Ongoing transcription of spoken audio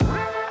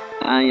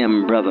I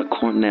am Brother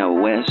Cornell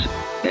West,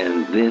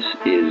 and this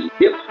is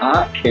Hip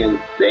Hop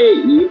Can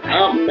Save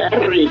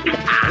America.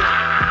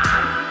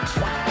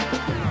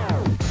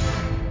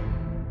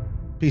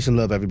 Peace and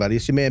love, everybody.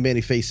 It's your man,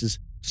 Manny Faces.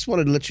 Just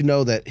wanted to let you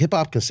know that Hip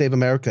Hop Can Save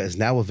America is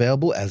now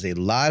available as a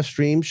live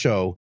stream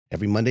show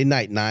every Monday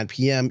night, 9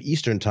 p.m.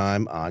 Eastern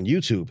Time on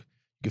YouTube.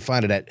 You can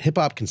find it at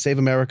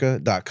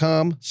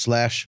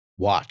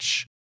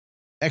hiphopcansaveamerica.com/watch.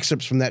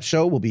 Excerpts from that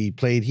show will be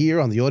played here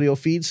on the audio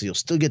feed, so you'll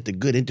still get the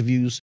good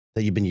interviews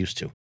that you've been used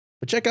to.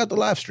 But check out the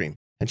live stream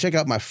and check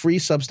out my free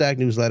Substack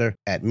newsletter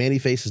at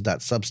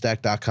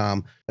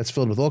mannyfaces.substack.com. That's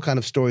filled with all kinds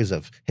of stories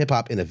of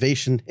hip-hop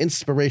innovation,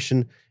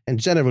 inspiration, and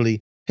generally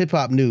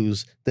hip-hop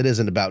news that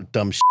isn't about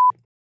dumb shit.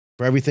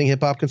 For everything Hip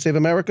Hop Can Save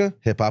America,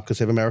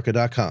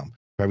 hiphopcansaveamerica.com.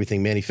 For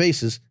everything Manny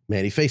Faces,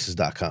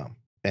 mannyfaces.com.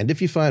 And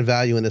if you find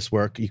value in this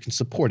work, you can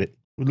support it.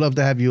 We'd love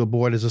to have you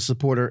aboard as a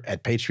supporter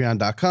at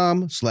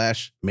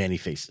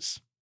patreon.com/mannyfaces.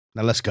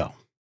 Now let's go.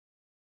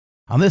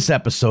 On this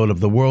episode of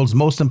the world's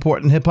most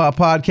important hip-hop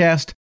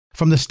podcast,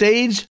 From the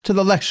Stage to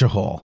the Lecture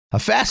Hall, a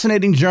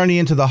fascinating journey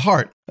into the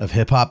heart of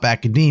hip-hop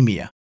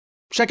academia.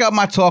 Check out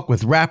my talk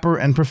with rapper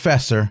and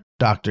professor,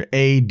 Dr.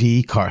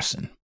 A.D.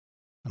 Carson.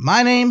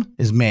 My name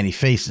is Manny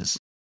Faces.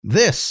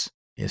 This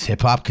is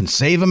Hip Hop Can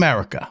Save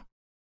America.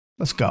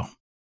 Let's go.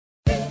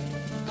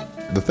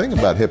 The thing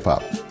about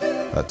hip-hop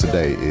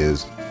today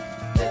is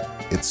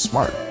it's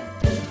smart.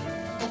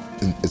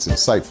 It's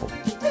insightful.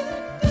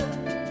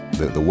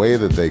 The way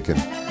that they can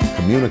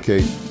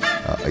communicate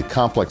a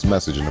complex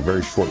message in a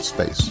very short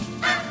space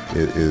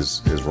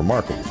is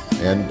remarkable.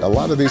 And a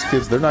lot of these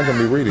kids, they're not going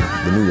to be reading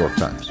the New York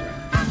Times.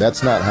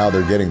 That's not how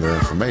they're getting their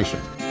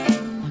information.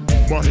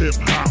 My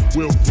hip-hop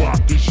will rock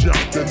and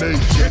shock the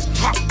nation.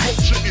 Hip-hop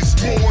culture is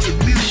more than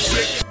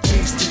music.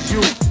 Peace to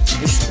you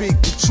and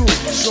speak the truth.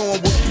 Show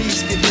 'em what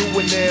peace can do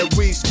when they're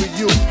reached for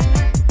you.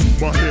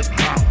 My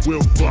hip-hop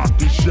will rock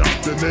and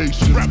shock the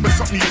nation. Rap is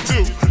something you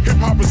do.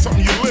 Hip-hop is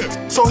something you live.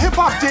 So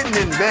hip-hop didn't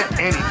invent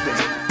anything,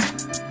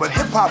 but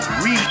hip-hop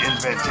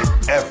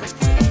reinvented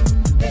everything.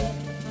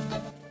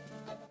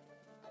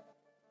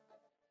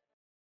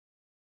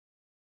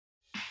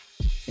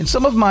 In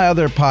some of my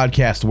other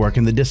podcast work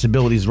in the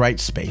disabilities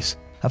rights space,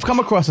 I've come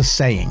across a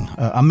saying,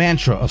 a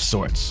mantra of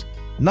sorts.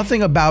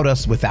 Nothing about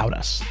us without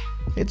us.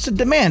 It's a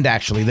demand,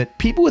 actually, that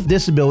people with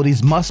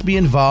disabilities must be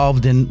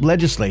involved in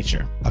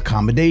legislature,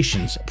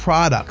 accommodations,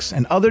 products,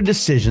 and other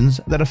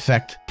decisions that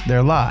affect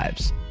their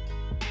lives.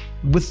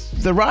 With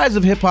the rise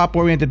of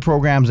hip-hop-oriented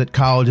programs at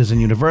colleges and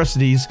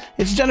universities,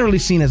 it's generally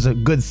seen as a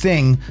good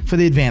thing for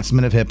the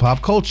advancement of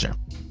hip-hop culture.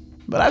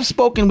 But I've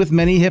spoken with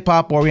many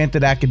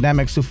hip-hop-oriented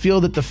academics who feel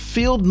that the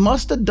field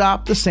must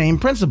adopt the same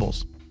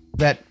principles,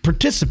 that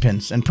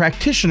participants and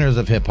practitioners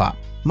of hip-hop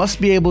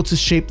must be able to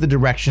shape the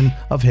direction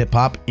of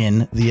hip-hop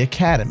in the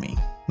academy.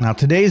 Now,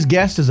 today's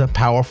guest is a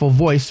powerful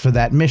voice for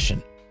that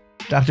mission.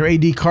 Dr.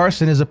 A.D.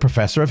 Carson is a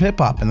professor of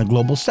hip-hop in the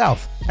Global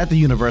South at the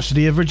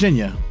University of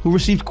Virginia, who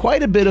received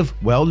quite a bit of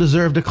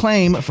well-deserved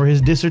acclaim for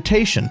his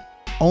dissertation,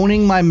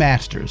 Owning My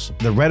Masters,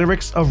 The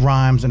Rhetorics of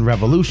Rhymes and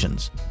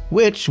Revolutions,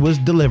 which was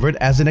delivered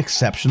as an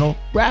exceptional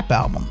rap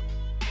album.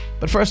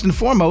 But first and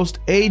foremost,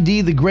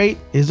 A.D. the Great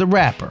is a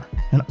rapper,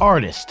 an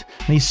artist,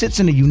 and he sits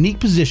in a unique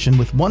position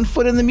with one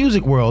foot in the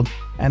music world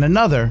and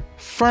another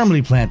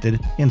firmly planted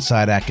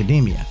inside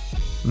academia.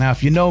 Now,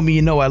 if you know me,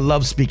 you know I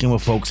love speaking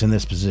with folks in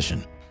this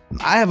position.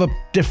 I have a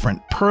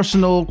different,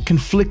 personal,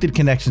 conflicted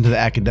connection to the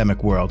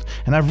academic world,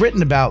 and I've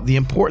written about the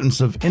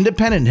importance of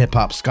independent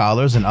hip-hop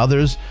scholars and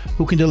others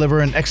who can deliver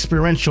an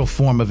experiential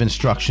form of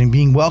instruction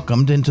being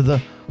welcomed into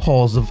the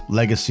halls of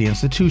legacy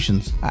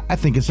institutions. I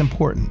think it's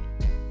important.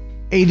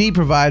 AD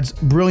provides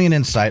brilliant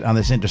insight on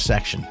this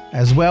intersection,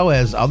 as well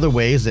as other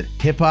ways that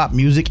hip-hop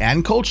music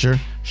and culture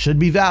should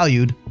be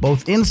valued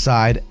both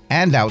inside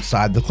and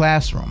outside the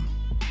classroom.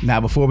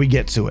 Now, before we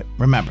get to it,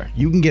 remember,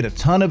 you can get a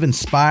ton of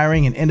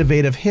inspiring and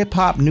innovative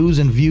hip-hop news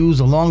and views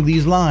along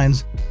these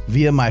lines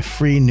via my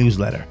free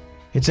newsletter.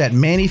 It's at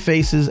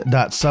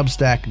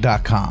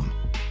mannyfaces.substack.com.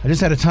 I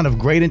just had a ton of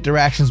great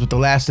interactions with the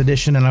last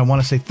edition, and I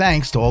want to say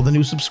thanks to all the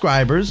new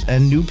subscribers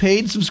and new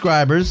paid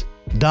subscribers,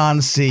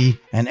 Don C.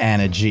 and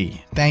Anna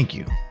G. Thank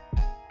you.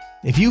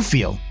 If you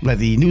feel that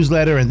the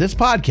newsletter and this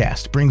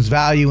podcast brings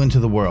value into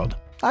the world,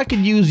 I could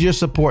use your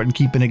support in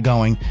keeping it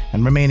going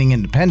and remaining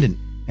independent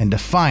and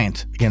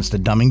defiant against the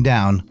dumbing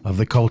down of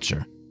the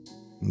culture.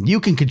 You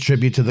can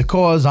contribute to the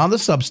cause on the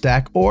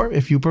Substack, or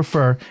if you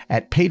prefer,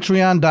 at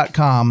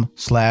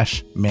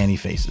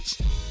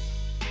patreon.com/mannyfaces.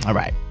 All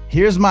right,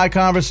 here's my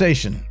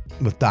conversation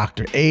with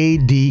Dr.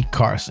 A.D.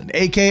 Carson,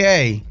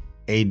 aka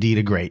A.D.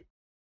 the Great.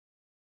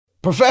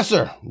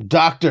 Professor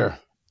Dr.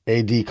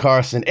 A.D.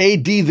 Carson,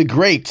 A.D. the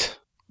Great.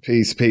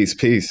 Peace, peace,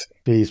 peace.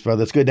 Peace,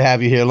 brother. It's good to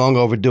have you here. Long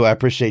overdue. I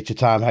appreciate your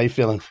time. How you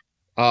feeling?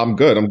 I'm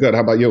good.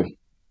 How about you?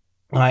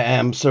 I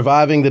am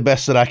surviving the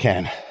best that I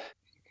can.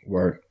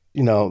 Word.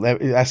 You know,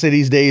 I say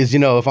these days,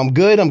 if I'm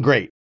good, I'm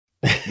great.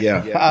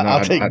 Yeah.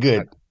 I'll take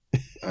good. I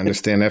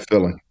understand that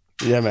feeling.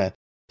 Yeah, man.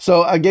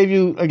 So I gave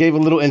a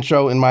little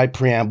intro in my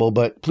preamble,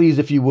 but please,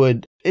 if you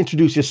would,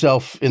 introduce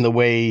yourself in the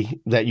way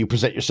that you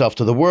present yourself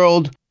to the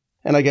world,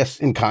 and I guess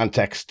in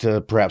context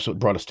to perhaps what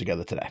brought us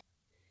together today.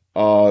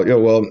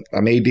 Well,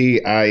 I'm AD.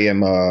 I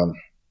am a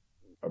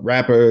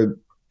rapper,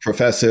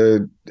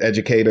 professor,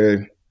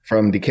 educator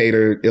from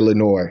Decatur,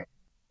 Illinois.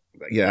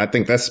 Yeah, I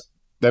think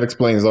that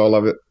explains all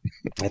of it.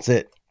 That's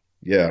it.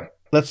 Yeah.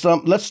 Let's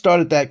start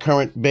at that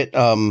current bit.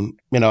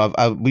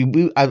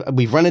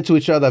 We've run into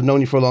each other. I've known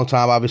you for a long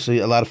time. Obviously,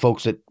 a lot of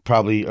folks that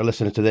probably are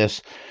listening to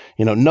this,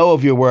 know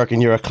of your work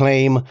and your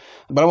acclaim.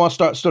 But I want to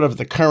start sort of at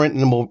the current,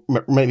 and then we'll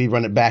maybe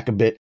run it back a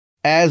bit.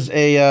 As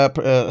a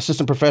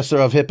assistant professor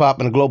of hip hop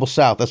in the Global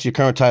South, that's your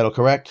current title,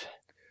 correct?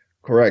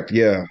 Correct.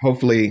 Yeah.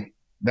 Hopefully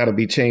that'll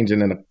be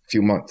changing in a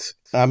few months.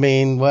 I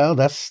mean, well,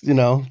 that's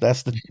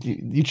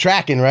you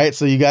tracking, right?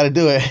 So you got to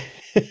do it.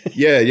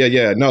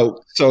 Yeah. No.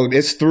 So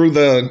it's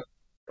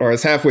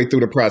it's halfway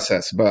through the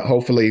process, but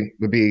hopefully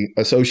we'll be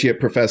associate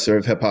professor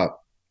of hip hop,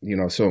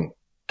 soon.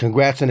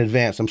 Congrats in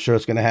advance. I'm sure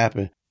it's going to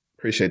happen.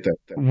 Appreciate that.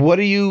 What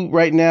are you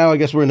right now? I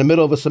guess we're in the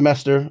middle of a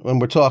semester when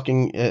we're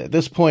talking at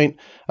this point.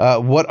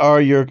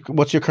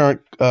 What's your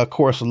current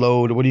course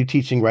load? What are you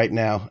teaching right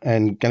now?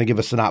 And kind of give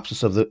a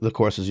synopsis of the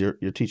courses you're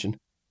teaching.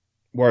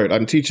 Word.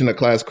 I'm teaching a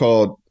class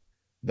called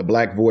The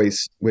Black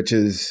Voice, which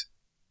is,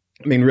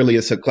 really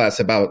it's a class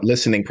about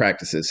listening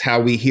practices,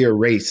 how we hear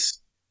race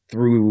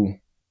through,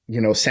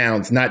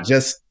 sounds, not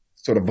just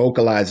sort of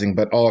vocalizing,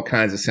 but all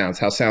kinds of sounds,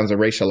 how sounds are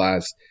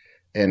racialized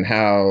and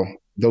how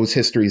those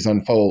histories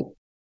unfold.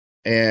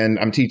 And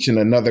I'm teaching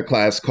another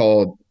class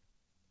called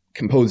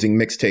Composing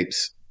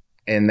Mixtapes.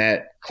 And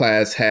that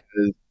class has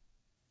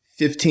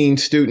 15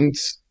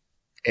 students,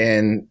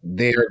 and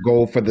their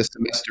goal for the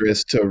semester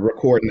is to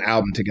record an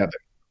album together.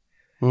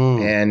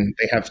 And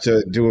they have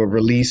to do a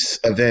release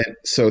event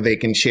so they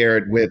can share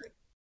it with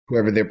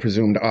whoever their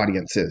presumed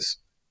audience is.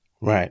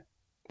 Right.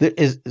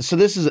 Is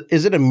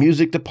it a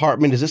music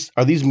department?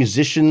 Are these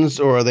musicians,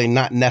 or are they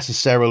not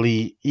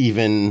necessarily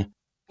even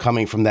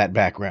coming from that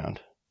background,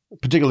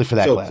 particularly for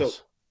that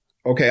class?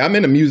 Okay, I'm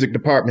in the music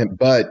department,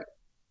 but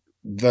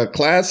the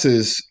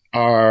classes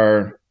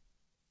are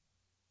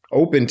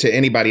open to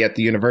anybody at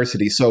the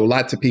university. So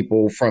lots of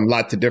people from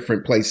lots of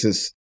different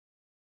places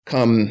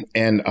come,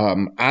 and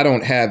I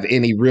don't have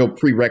any real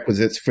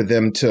prerequisites for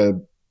them to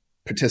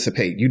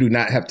participate. You do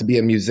not have to be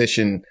a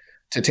musician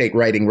to take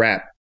writing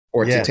rap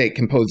or to take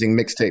composing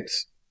mixtapes.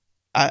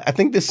 I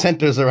think this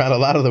centers around a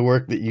lot of the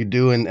work that you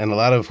do and a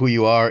lot of who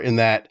you are, in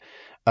that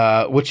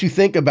what you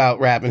think about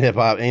rap and hip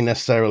hop ain't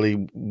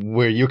necessarily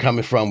where you're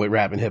coming from with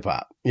rap and hip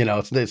hop.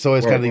 It's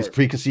always kind of these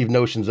preconceived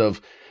notions of,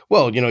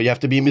 well, you have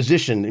to be a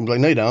musician. And be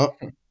like, no, you don't.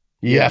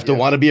 You have to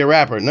want to be a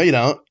rapper. No, you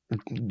don't.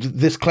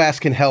 This class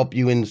can help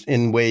you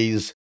in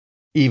ways,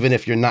 even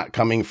if you're not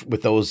coming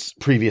with those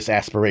previous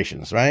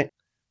aspirations, right?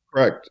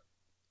 Correct.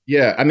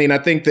 Yeah. I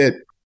think that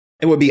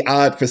it would be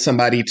odd for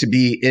somebody to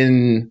be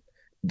in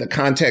the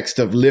context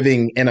of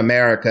living in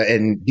America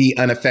and be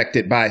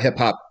unaffected by hip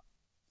hop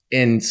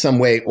in some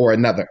way or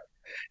another.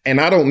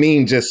 And I don't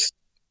mean just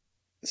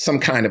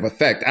some kind of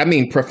effect. I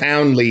mean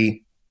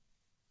profoundly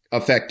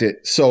affected.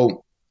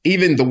 So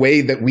even the way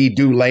that we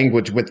do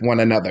language with one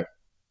another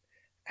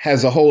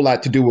has a whole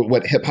lot to do with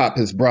what hip hop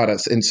has brought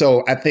us. And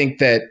so I think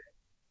that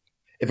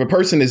if a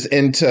person is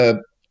into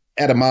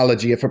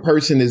etymology, if a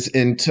person is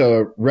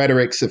into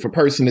rhetorics, if a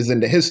person is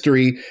into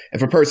history,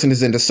 if a person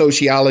is into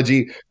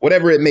sociology,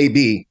 whatever it may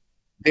be,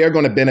 they're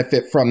going to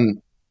benefit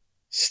from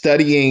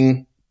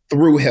studying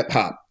through hip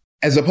hop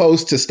as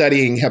opposed to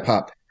studying hip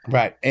hop.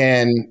 Right.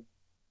 And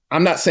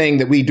I'm not saying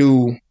that we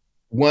do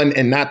one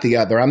and not the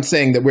other. I'm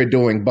saying that we're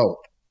doing both.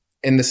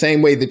 In the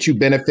same way that you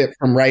benefit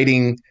from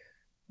writing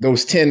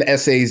those 10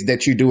 essays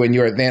that you do in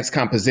your advanced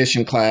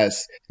composition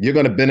class, you're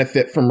going to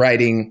benefit from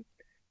writing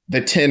the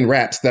 10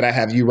 raps that I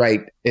have you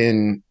write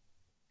in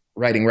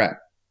writing rap.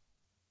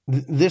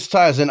 This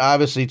ties in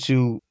obviously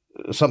to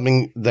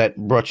something that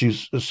brought you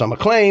some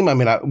acclaim.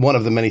 One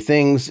of the many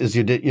things is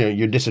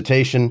your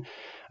dissertation,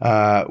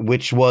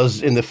 which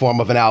was in the form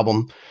of an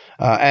album,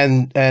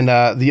 and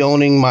the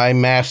Owning My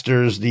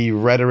Masters, the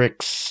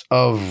Rhetorics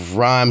of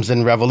Rhymes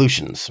and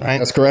Revolutions, right?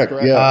 That's correct.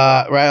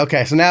 Yeah. Right.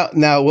 Okay. So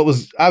now what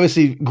was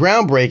obviously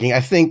groundbreaking,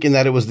 I think, in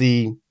that was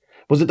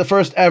it the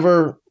first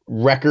ever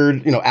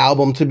record,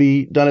 album to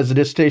be done as a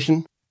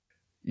dissertation?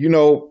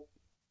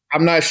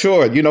 I'm not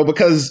sure,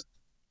 because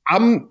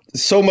I'm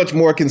so much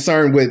more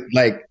concerned with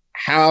like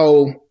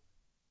how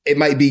it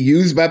might be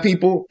used by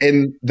people,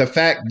 and the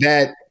fact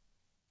that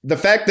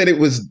it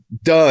was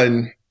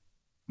done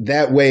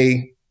that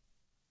way,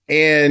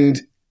 and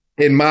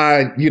in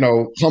my,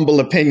 humble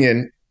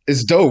opinion,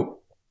 is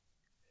dope,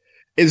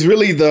 is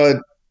really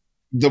the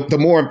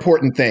more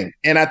important thing.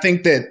 And I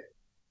think that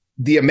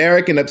the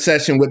American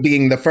obsession with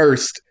being the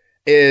first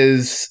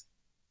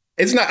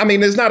it's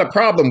not a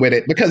problem with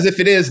it, because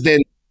if it is, then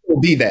it will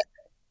be that.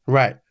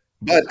 Right.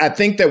 But I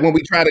think that when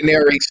we try to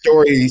narrate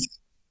stories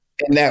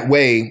in that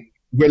way,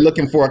 we're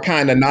looking for a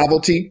kind of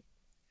novelty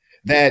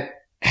that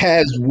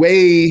has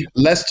way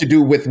less to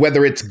do with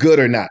whether it's good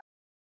or not.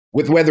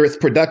 with whether it's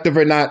productive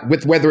or not,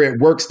 with whether it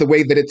works the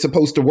way that it's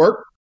supposed to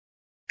work.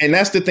 And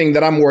that's the thing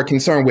that I'm more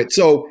concerned with.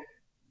 So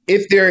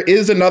if there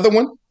is another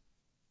one,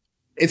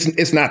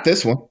 it's not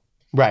this one.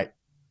 Right.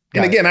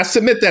 And again, I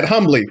submit that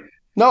humbly.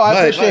 No, I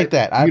appreciate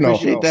that. I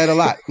appreciate that a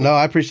lot. No,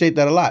 I appreciate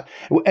that a lot.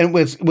 And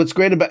what's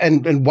great about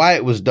and why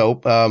it was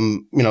dope,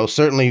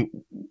 certainly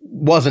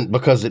wasn't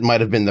because it might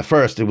have been the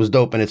first. It was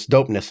dope and its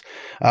dopeness.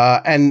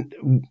 And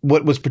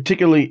what was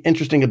particularly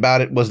interesting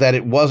about it was that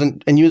it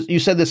wasn't, and you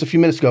said this a few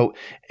minutes ago,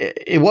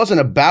 it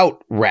wasn't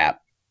about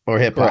rap or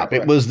hip hop.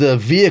 It was the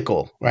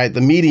vehicle, right?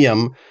 The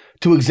medium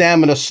to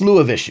examine a slew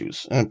of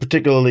issues, and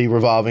particularly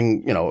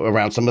revolving,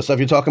 around some of the stuff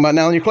you're talking about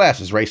now in your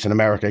classes, race in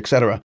America, et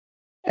cetera.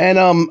 And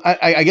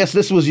I guess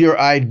this was your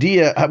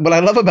idea. What I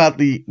love about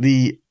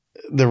the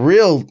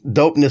real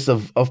dopeness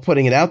of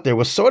putting it out there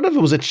was it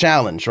was a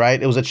challenge,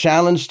 right? It was a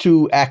challenge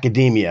to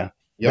academia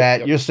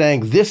you're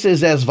saying this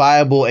is as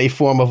viable a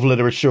form of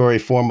literature, a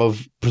form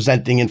of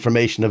presenting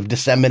information, of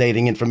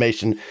disseminating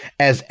information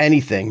as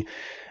anything.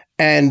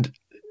 And,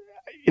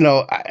 I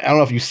don't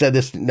know if you said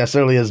this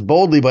necessarily as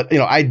boldly, but,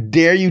 I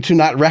dare you to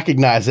not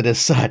recognize it as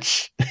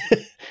such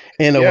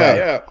in a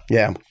way.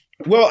 Yeah.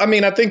 Well, I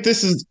mean, I think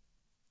this is,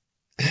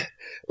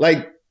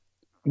 like,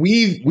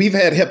 we've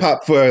had hip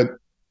hop for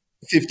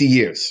 50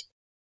 years,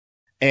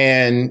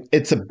 and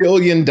it's $1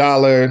 billion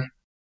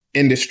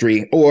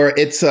industry, or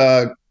it's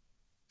a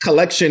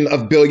collection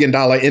of $1 billion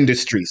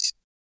industries.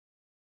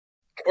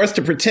 For us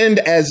to pretend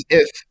as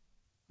if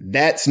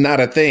that's not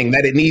a thing,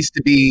 that it needs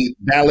to be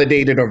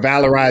validated or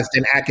valorized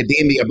in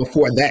academia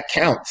before that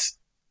counts,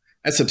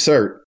 that's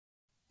absurd.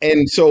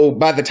 And so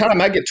by the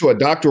time I get to a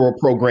doctoral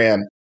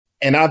program,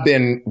 and I've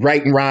been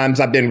writing rhymes,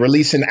 I've been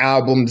releasing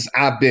albums,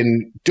 I've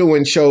been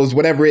doing shows,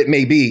 whatever it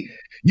may be.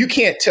 You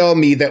can't tell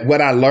me that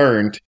what I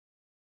learned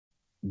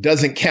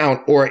doesn't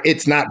count, or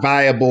it's not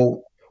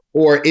viable,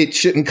 or it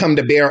shouldn't come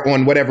to bear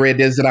on whatever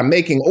it is that I'm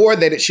making, or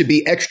that it should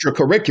be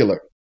extracurricular.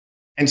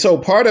 And so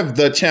part of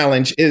the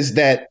challenge is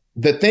that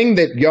the thing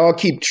that y'all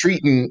keep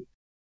treating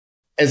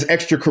as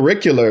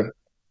extracurricular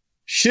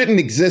shouldn't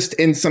exist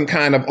in some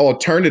kind of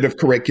alternative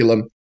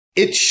curriculum.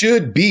 It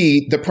should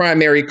be the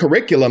primary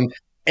curriculum.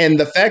 And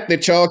the fact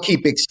that y'all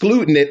keep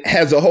excluding it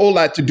has a whole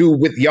lot to do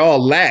with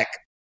y'all lack,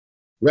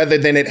 rather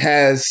than it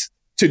has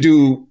to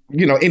do,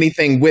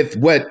 anything with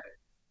what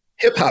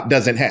hip hop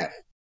doesn't have.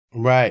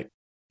 Right.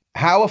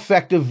 How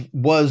effective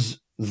was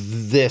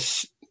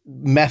this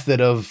method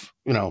of,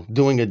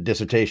 doing a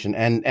dissertation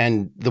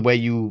and the way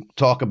you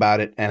talk about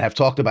it and have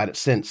talked about it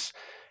since?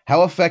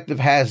 How effective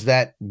has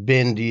that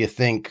been, do you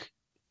think,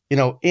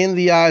 in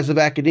the eyes of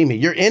academia?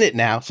 You're in it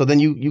now. So then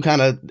you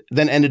kind of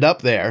then ended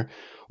up there.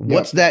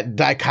 What's that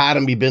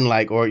dichotomy been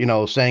like?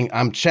 Or, saying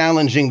I'm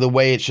challenging the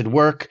way it should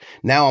work.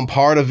 Now I'm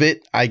part of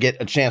it. I get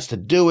a chance to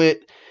do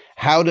it.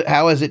 How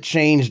has it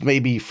changed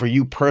maybe for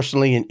you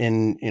personally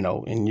in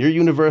your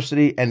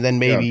university, and then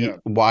maybe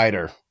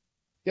wider?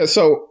 Yeah.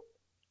 So,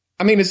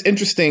 I mean, it's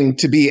interesting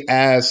to be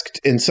asked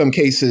in some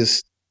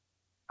cases,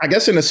 I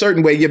guess in a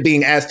certain way, you're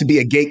being asked to be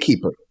a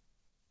gatekeeper.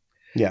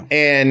 Yeah.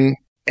 And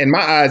in my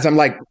eyes, I'm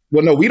like,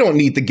 well, no, we don't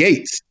need the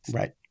gates.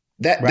 Right.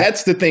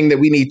 That's the thing that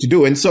we need to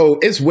do. And so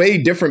it's way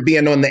different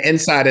being on the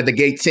inside of the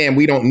gate saying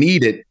we don't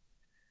need it,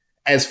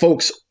 as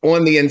folks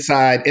on the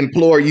inside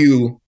implore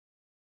you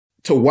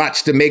to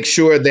watch to make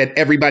sure that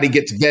everybody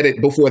gets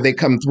vetted before they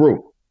come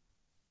through.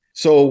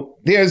 So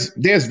there's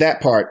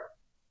that part.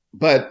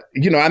 But,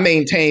 I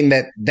maintain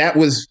that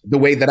was the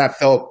way that I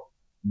felt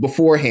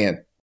beforehand.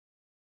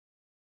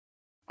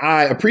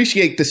 I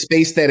appreciate the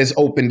space that is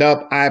opened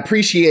up. I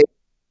appreciate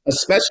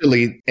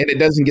especially, and it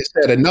doesn't get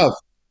said enough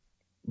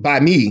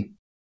by me,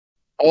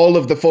 all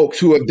of the folks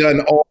who have done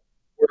all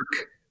the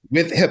work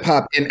with hip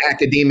hop in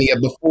academia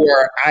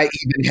before I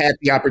even had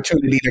the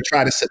opportunity to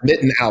try to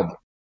submit an album.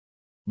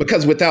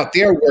 Because without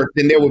their work,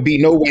 then there would be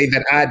no way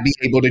that I'd be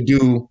able to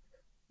do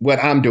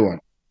what I'm doing.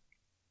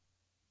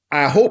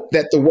 I hope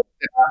that the work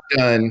that I've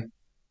done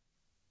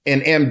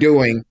and am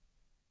doing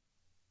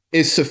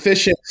is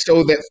sufficient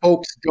so that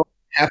folks don't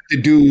have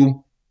to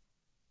do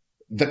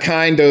the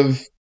kind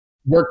of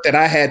work that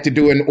I had to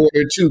do in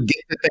order to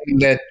get the thing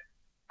that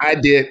I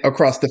did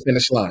across the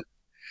finish line.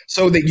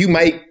 So that you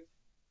might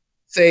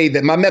say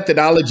that my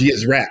methodology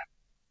is rap,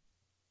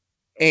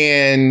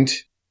 and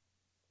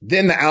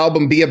then the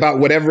album be about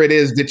whatever it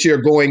is that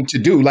you're going to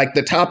do. Like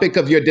the topic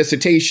of your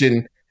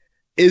dissertation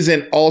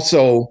isn't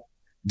also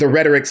the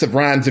rhetorics of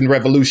rhymes and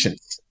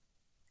revolutions.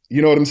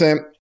 You know what I'm saying?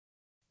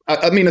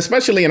 I mean,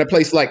 especially in a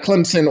place like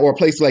Clemson or a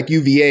place like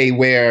UVA,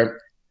 where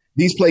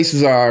these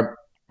places are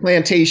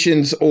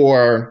plantations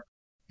or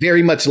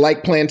very much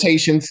like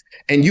plantations,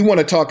 and you want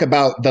to talk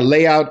about the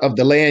layout of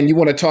the land, you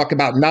want to talk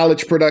about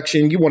knowledge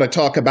production, you want to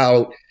talk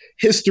about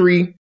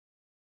history.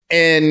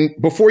 And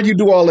before you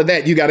do all of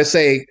that, you got to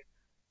say,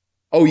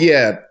 oh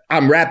yeah,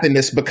 I'm rapping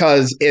this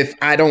because if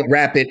I don't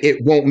rap it,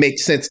 it won't make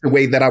sense the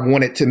way that I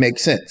want it to make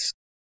sense.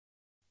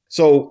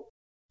 So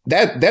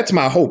that's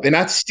my hope. And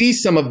I see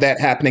some of that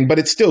happening, but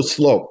it's still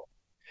slow.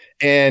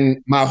 And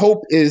my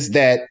hope is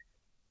that,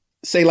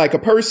 say, like a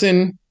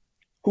person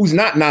who's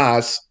not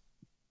Nas,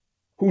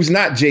 who's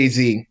not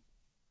Jay-Z,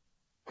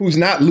 who's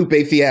not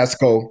Lupe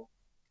Fiasco,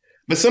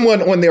 but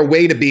someone on their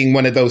way to being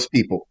one of those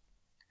people.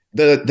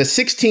 The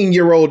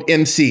 16-year-old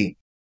MC.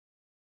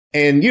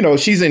 And, you know,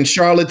 she's in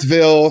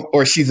Charlottesville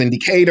or she's in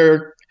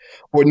Decatur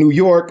or New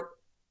York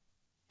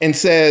and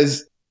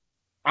says,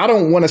 I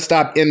don't want to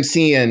stop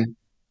MCing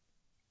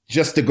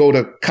just to go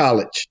to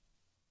college.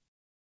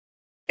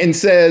 And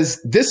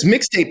says, this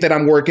mixtape that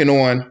I'm working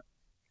on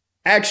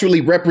actually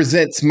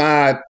represents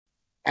my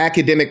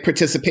academic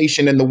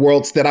participation in the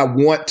worlds that I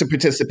want to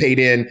participate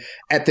in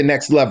at the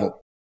next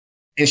level.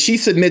 And she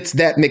submits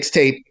that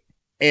mixtape,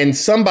 and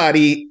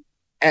somebody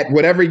at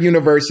whatever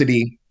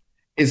university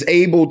is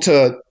able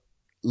to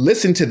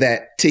listen to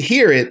that, to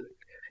hear it,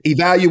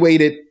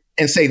 evaluate it,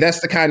 and say, that's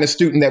the kind of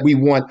student that we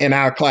want in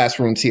our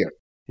classrooms here.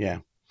 Yeah.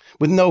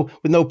 With no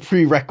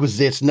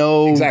prerequisites,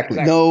 no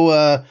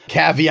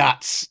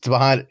caveats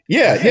behind it.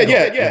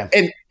 Yeah.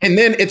 And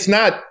then it's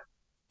not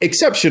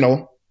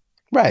exceptional.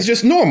 Right. It's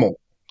just normal.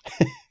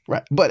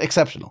 Right. But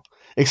exceptional.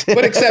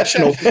 But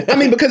exceptional. I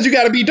mean, because you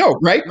got to be dope,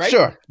 right?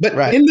 Sure. But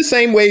right. In the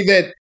same way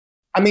that,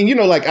 I mean, you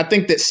know, like I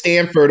think that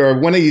Stanford or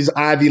one of these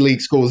Ivy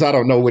League schools, I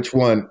don't know which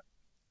one,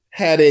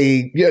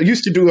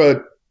 used to do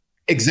a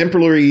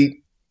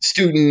exemplary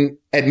student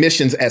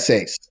admissions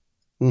essays.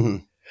 Mm-hmm.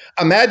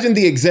 Imagine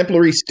the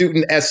exemplary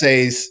student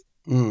essays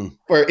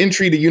for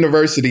entry to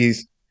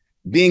universities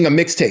being a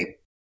mixtape.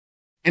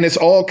 And it's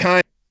all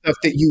kinds of stuff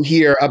that you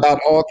hear about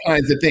all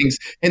kinds of things.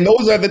 And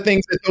those are the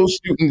things that those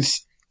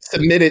students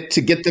submitted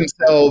to get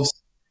themselves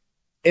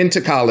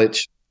into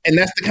college. And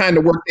that's the kind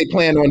of work they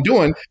plan on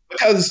doing,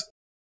 because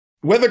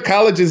whether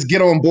colleges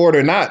get on board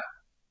or not,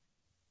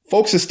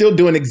 folks are still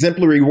doing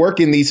exemplary work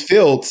in these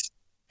fields,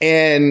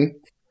 and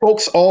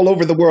folks all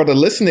over the world are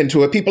listening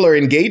to it. People are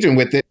engaging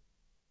with it.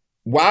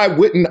 Why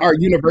wouldn't our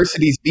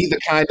universities be the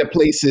kind of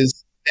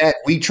places that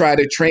we try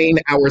to train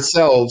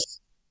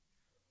ourselves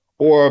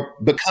or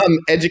become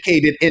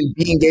educated in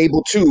being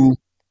able to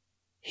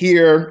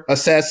hear,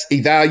 assess,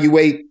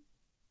 evaluate,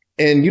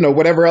 and, you know,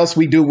 whatever else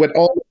we do with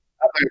all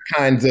other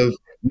kinds of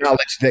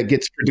knowledge that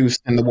gets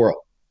produced in the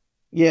world?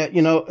 Yeah,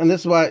 you know, and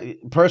this is why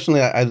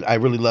personally I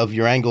really love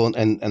your angle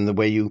and the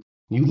way you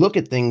look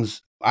at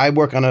things. I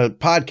work on a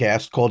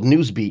podcast called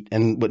Newsbeat,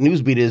 and what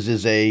Newsbeat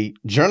is a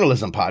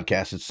journalism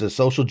podcast. It's a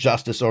social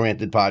justice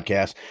oriented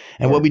podcast.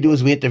 And what we do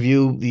is we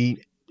interview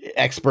the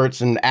experts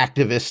and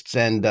activists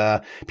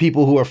and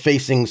people who are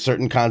facing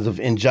certain kinds of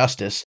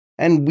injustice.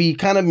 And we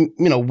kind of,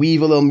 you know,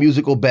 weave a little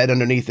musical bed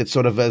underneath it,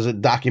 sort of as a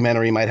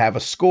documentary might have a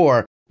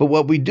score. But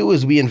what we do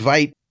is we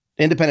invite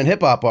independent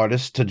hip hop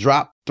artists to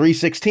drop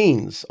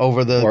 3/16s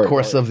over the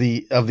course of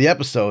the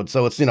episode.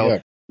 So it's, you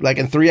know, like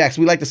in 3 acts.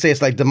 We like to say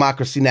it's like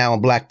Democracy Now!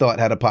 And Black Thought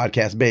had a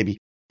podcast, baby.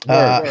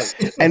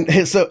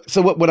 And so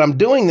what I'm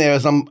doing there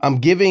is I'm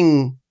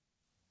giving,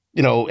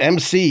 you know,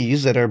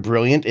 MCs that are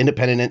brilliant,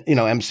 independent, you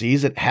know,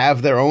 MCs that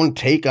have their own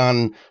take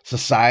on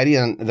society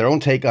and their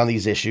own take on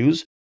these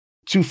issues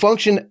to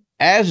function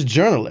as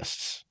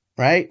journalists,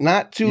 right?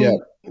 Not to,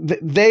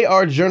 they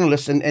are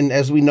journalists. And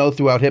as we know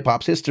throughout hip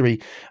hop's history,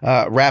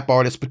 rap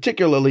artists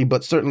particularly,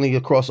 but certainly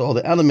across all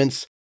the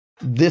elements,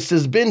 this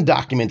has been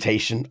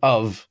documentation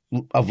of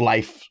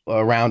life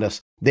around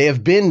us. They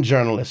have been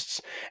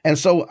journalists. And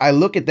so I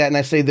look at that and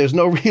I say, there's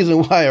no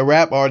reason why a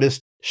rap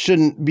artist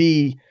shouldn't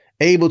be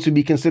able to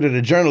be considered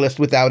a journalist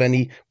without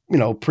any, you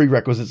know,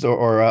 prerequisites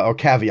or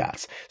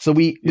caveats. So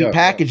we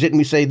package it and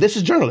we say, this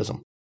is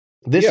journalism.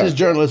 This is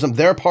journalism.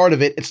 They're a part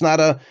of it. It's not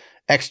a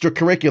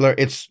extracurricular.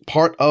 It's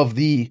part of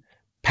the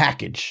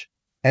package.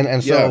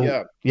 And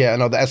so,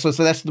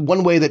 so that's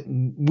one way that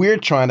we're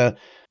trying to,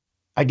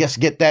 I guess,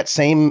 get that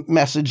same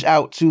message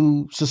out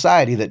to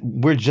society, that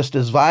we're just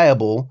as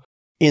viable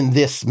in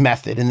this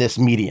method, in this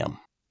medium.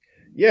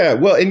 Yeah,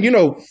 well, and, you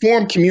know,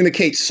 form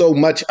communicates so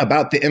much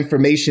about the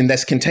information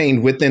that's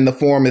contained within the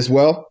form as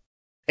well.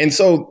 And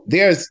so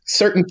there's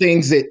certain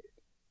things that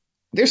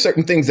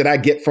I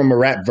get from a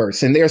rap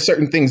verse, and there are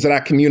certain things that I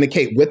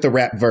communicate with the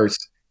rap verse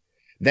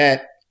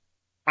that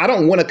I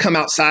don't want to come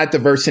outside the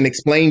verse and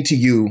explain to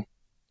you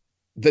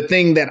the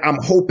thing that I'm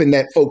hoping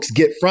that folks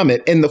get from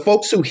it. And the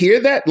folks who hear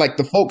that, like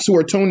the folks who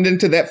are tuned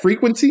into that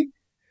frequency,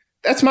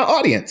 that's my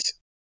audience.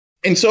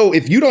 And so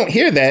if you don't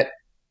hear that,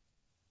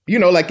 you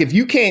know, like if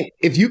you can't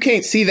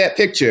see that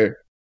picture,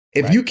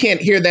 if you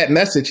can't hear that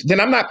message, then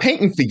I'm not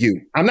painting for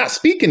you. I'm not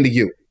speaking to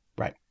you.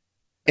 Right.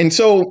 And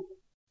so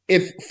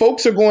if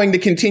folks are going to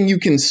continue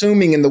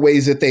consuming in the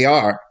ways that they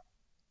are,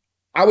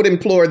 I would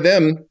implore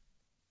them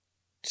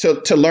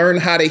to learn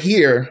how to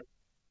hear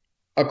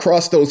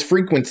across those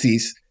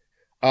frequencies,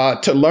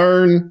 to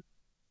learn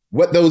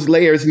what those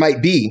layers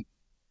might be.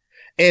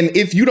 And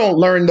if you don't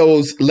learn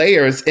those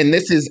layers, and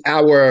this is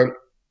our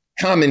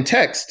common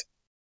text,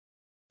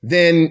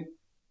 then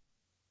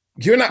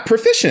you're not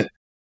proficient.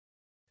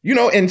 You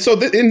know, and so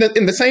in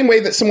the same way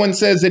that someone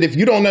says that if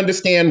you don't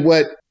understand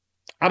what,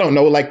 I don't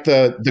know, like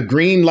the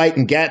green light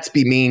in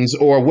Gatsby means,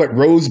 or what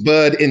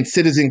Rosebud in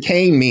Citizen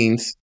Kane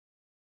means,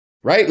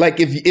 right? Like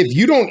if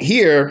you don't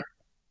hear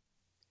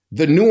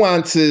the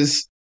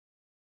nuances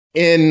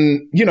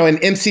in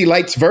MC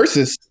Light's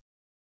verses,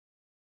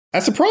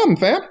 that's a problem,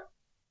 fam.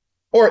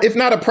 Or if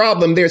not a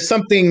problem, there's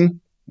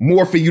something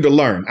more for you to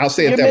learn. I'll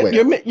say it that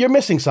way. You're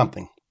missing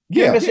something.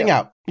 You're missing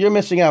out. You're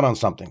missing out on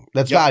something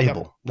that's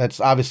valuable. That's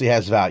obviously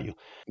has value.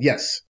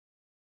 Yes.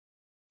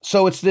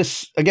 So it's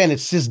this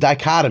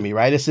dichotomy,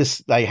 right? It's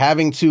this like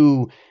having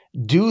to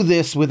do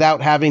this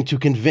without having to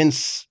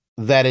convince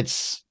that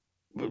it's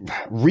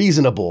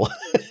reasonable,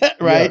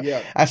 right?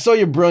 Yeah. I saw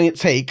your brilliant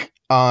take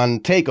on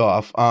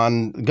Takeoff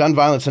on gun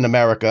violence in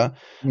America.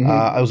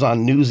 I was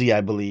on Newsy,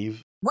 I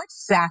believe. What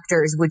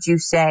factors would you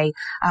say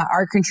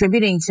are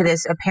contributing to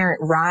this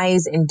apparent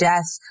rise in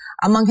deaths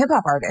among hip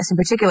hop artists in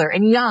particular,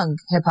 and young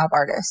hip hop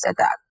artists at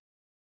that?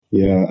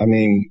 Yeah, I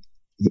mean,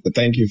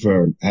 thank you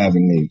for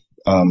having me.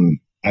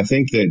 I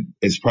think that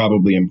it's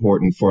probably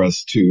important for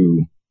us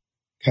to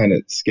kind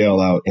of scale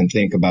out and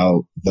think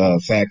about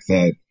the fact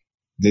that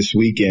this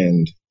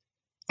weekend,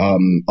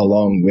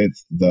 along with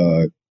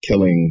the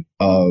killing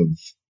of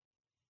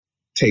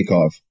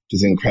Takeoff, which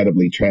is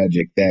incredibly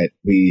tragic, that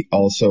we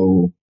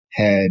also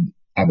had,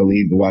 I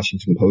believe the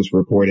Washington Post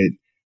reported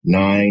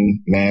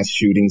 9 mass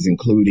shootings,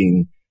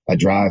 including a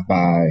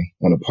drive-by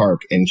on a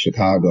park in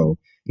Chicago.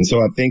 And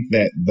so I think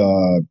that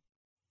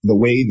the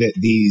way that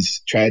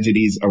these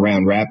tragedies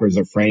around rappers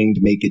are framed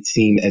make it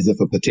seem as if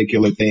a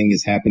particular thing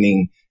is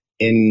happening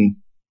in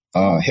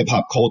hip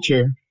hop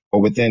culture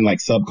or within like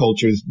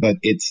subcultures, but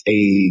it's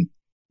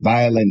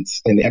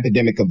an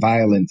epidemic of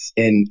violence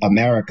in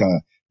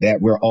America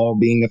that we're all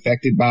being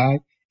affected by.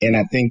 And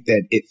I think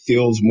that it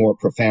feels more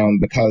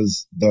profound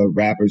because the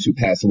rappers who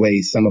pass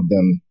away, some of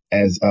them,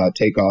 as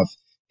Takeoff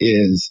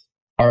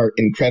are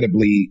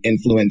incredibly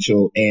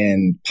influential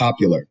and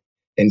popular.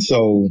 And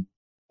so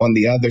on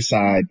the other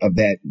side of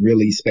that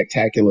really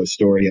spectacular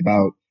story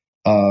about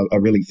a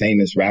really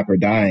famous rapper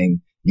dying,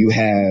 you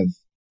have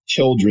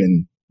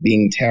children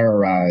being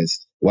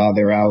terrorized while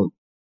they're out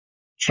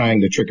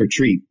trying to trick or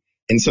treat.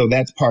 And so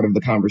that's part of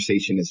the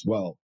conversation as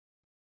well.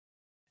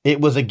 It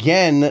was,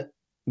 again,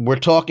 we're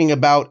talking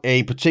about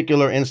a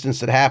particular instance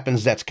that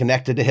happens that's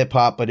connected to hip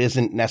hop, but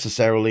isn't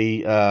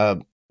necessarily a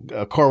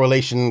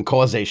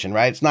causation,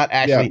 right? It's not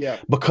actually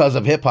because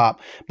of hip hop,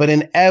 but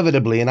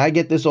inevitably, and I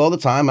get this all the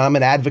time, I'm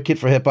an advocate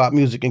for hip hop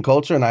music and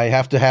culture, and I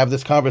have to have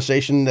this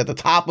conversation at the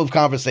top of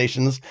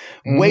conversations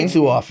way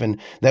too often,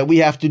 that we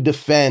have to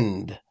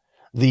defend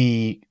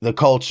the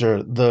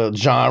culture, the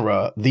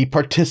genre, the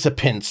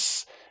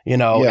participants,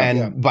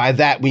 by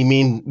that we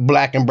mean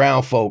black and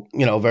brown folk,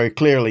 very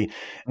clearly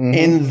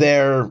in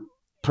their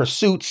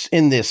pursuits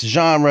in this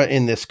genre,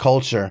 in this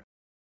culture.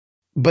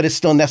 But it's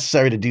still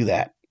necessary to do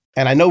that.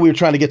 And I know we were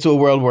trying to get to a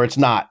world where it's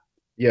not.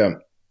 Yeah.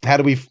 How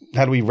do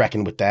we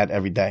reckon with that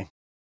every day?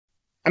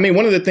 I mean,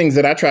 one of the things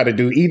that I try to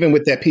do, even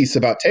with that piece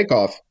about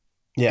Takeoff,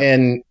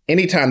 and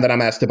anytime that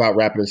I'm asked about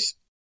rappers,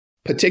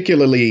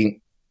 particularly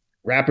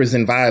rappers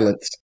in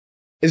violence,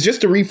 is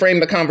just to reframe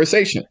the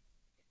conversation.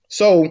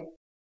 So,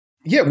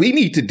 we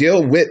need to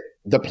deal with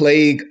the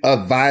plague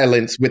of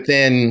violence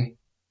within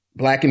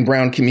Black and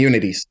brown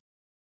communities.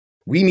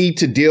 We need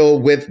to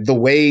deal with the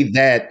way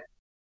that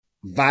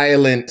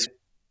violence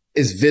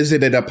is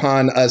visited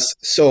upon us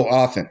so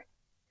often.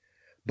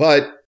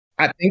 But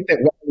I think that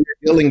while we're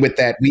dealing with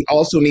that, we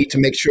also need to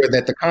make sure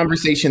that the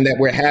conversation that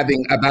we're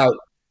having about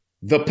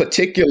the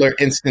particular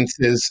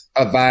instances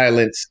of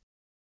violence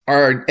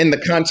are in the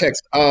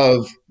context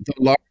of the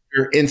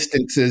larger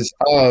instances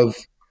of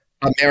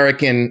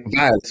American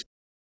violence.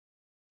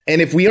 And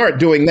if we aren't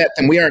doing that,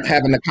 then we aren't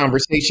having the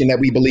conversation that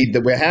we believe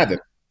that we're having.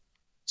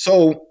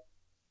 So,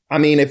 I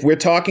mean, if we're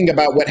talking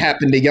about what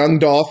happened to Young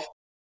Dolph,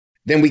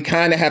 then we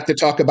kind of have to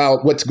talk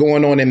about what's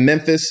going on in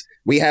Memphis.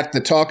 We have to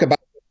talk about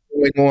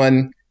what's going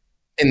on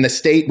in the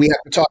state. We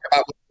have to talk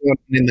about what's going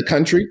on in the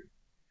country.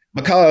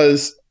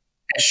 Because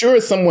as sure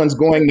as someone's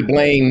going to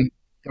blame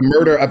the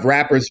murder of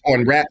rappers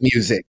on rap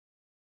music,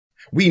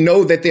 we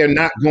know that they're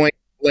not going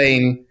to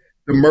blame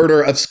the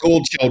murder of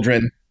school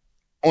children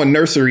on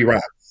nursery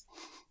rhymes.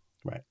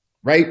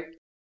 Right?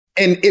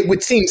 And it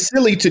would seem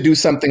silly to do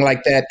something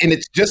like that. And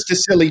it's just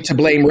as silly to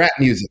blame rap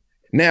music.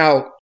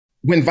 Now,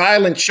 when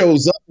violence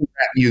shows up in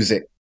rap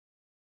music,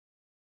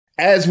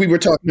 as we were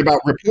talking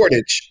about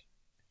reportage,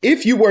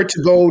 if you were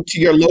to go to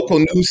your local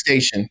news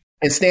station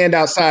and stand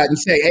outside and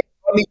say, hey,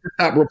 I need to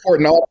stop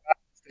reporting all the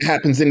violence that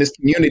happens in this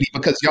community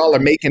because y'all are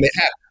making it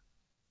happen,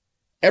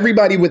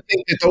 everybody would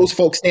think that those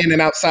folks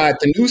standing outside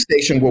the news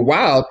station were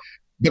wild,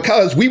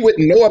 because we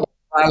wouldn't know about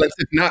violence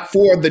if not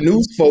for the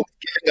news folks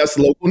giving us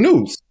local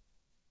news.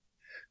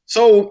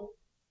 So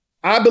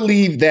I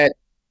believe that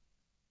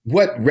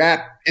what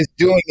rap is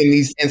doing in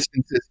these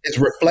instances is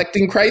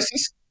reflecting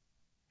crisis.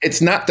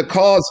 It's not the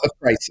cause of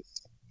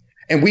crisis.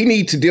 And we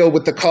need to deal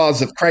with the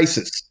cause of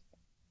crisis,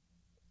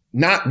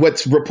 not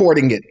what's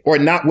reporting it or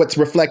not what's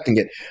reflecting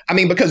it. I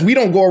mean, because we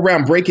don't go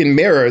around breaking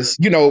mirrors.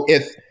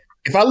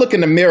 If I look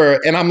in the mirror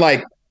and I'm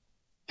like,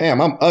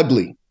 damn, I'm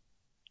ugly,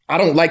 I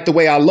don't like the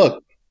way I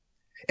look.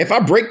 If I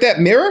break that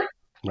mirror,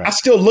 I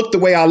still look the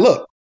way I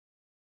look.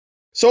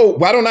 So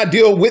why don't I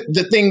deal with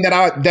the thing that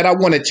I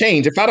want to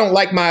change? If I don't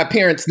like my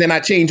appearance, then I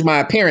change my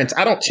appearance.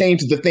 I don't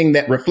change the thing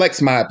that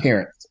reflects my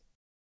appearance.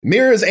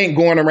 Mirrors ain't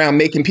going around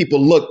making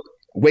people look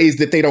ways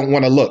that they don't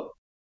want to look.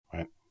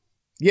 Right.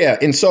 Yeah.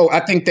 And so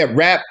I think that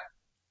rap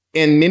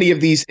in many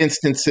of these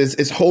instances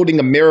is holding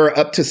a mirror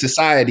up to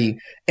society,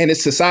 and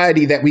it's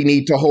society that we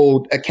need to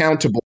hold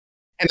accountable.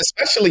 And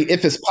especially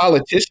if it's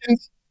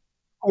politicians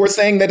who are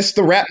saying that it's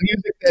the rap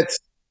music that's,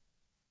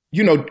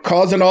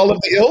 causing all of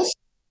the ills.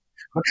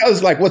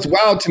 Because like what's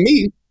wild to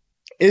me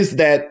is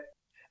that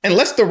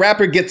unless the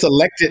rapper gets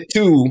elected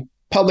to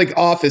public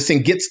office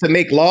and gets to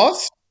make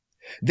laws,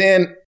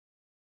 then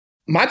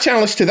my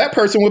challenge to that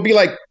person would be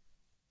like,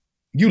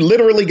 you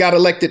literally got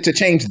elected to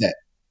change that.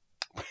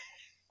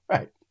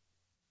 Right.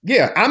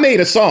 Yeah, I made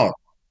a song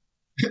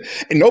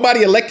and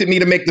nobody elected me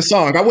to make the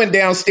song. I went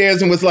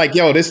downstairs and was like,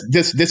 yo,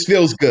 this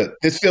feels good.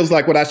 This feels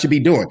like what I should be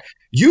doing.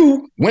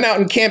 You went out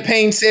and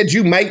campaigned, said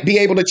you might be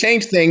able to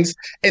change things,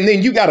 and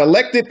then you got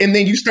elected, and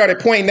then you started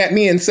pointing at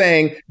me and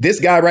saying, this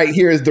guy right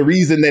here is the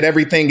reason that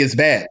everything is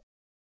bad.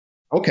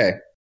 Okay.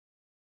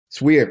 It's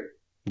weird.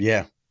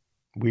 Yeah.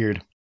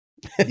 Weird.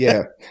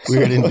 Yeah.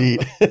 Weird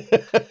indeed.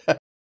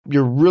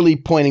 You're really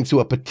pointing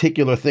to a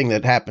particular thing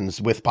that happens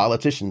with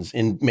politicians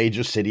in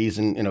major cities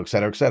and, et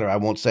cetera, et cetera. I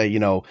won't say,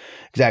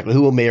 exactly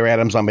who Mayor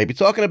Adams I may be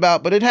talking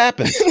about, but it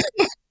happens.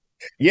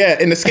 Yeah.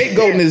 And the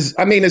scapegoating is,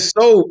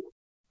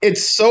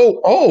 it's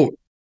so old.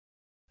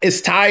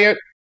 It's tired.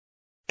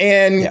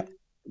 And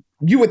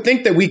you would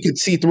think that we could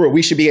see through it.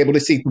 We should be able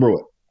to see through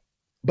it.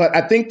 But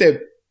I think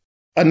that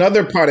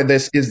another part of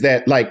this is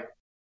that, like,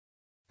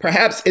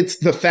 perhaps it's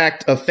the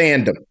fact of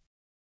fandom.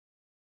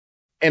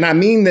 And I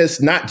mean this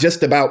not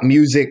just about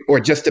music or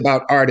just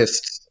about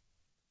artists,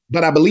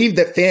 but I believe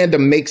that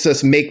fandom makes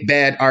us make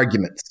bad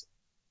arguments.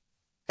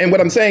 And what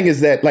I'm saying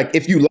is that, like,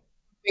 if you like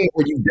something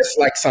or you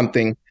dislike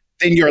something,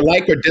 then your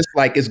like or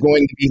dislike is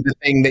going to be the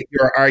thing that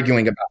you're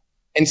arguing about.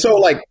 And so,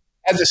 like,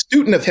 as a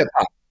student of hip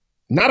hop,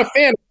 not a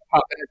fan of hip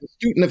hop, but as a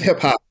student of hip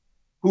hop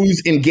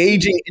who's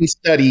engaging in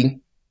study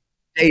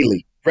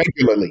daily,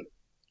 regularly,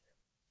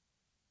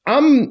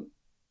 I'm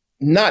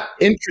not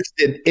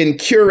interested in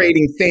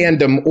curating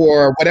fandom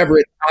or whatever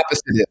its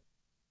opposite is.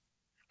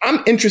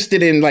 I'm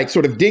interested in, like,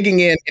 sort of digging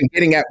in and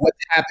getting at what's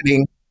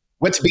happening,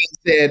 what's being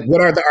said, what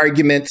are the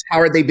arguments, how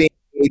are they being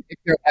made, if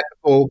they're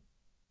ethical,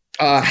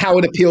 how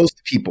it appeals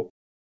to people.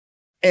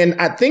 And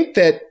I think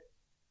that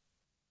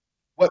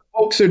what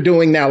folks are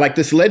doing now, like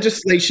this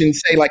legislation,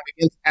 say, like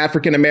against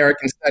African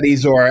American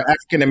studies or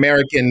African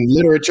American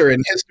literature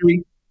and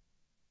history,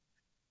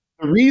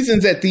 the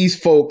reasons that these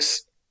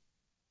folks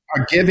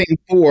are giving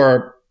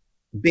for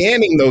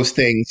banning those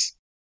things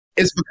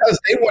is because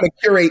they want to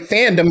curate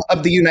fandom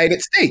of the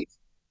United States.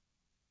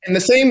 In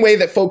the same way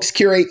that folks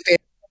curate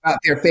fandom about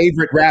their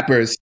favorite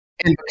rappers,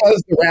 and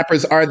because the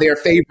rappers are their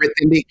favorite,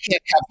 then they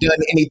can't have done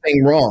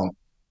anything wrong.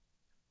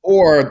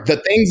 Or the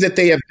things that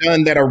they have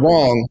done that are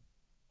wrong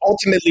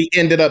ultimately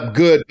ended up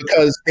good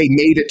because they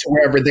made it to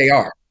wherever they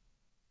are.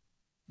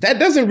 That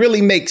doesn't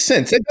really make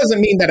sense. It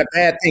doesn't mean that a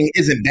bad thing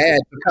isn't bad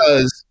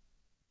because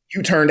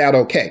you turned out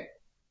okay.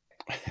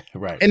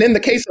 Right. And in the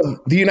case of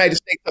the United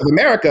States of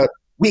America,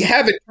 we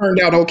haven't turned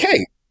out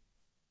okay.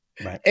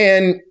 Right.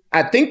 And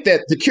I think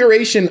that the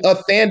curation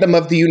of fandom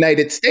of the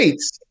United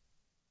States,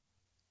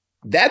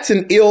 that's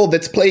an ill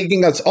that's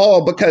plaguing us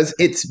all because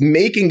it's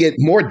making it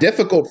more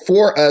difficult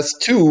for us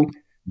to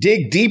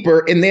dig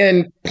deeper and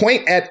then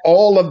point at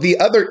all of the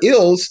other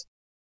ills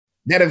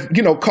that have,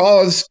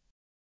 caused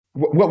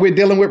what we're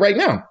dealing with right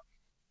now.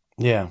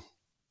 Yeah.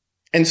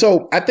 And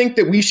so I think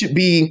that we should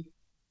be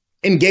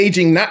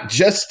engaging not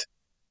just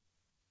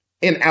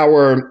in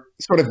our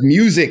sort of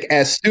music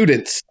as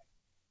students,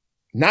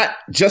 not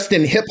just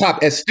in hip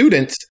hop as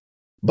students,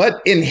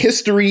 but in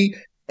history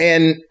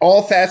and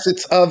all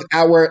facets of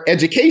our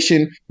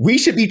education. We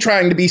should be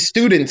trying to be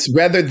students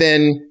rather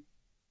than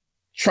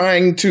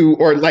trying to,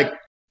 or like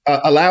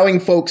allowing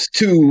folks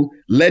to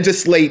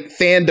legislate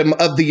fandom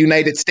of the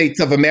United States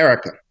of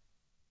America,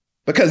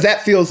 because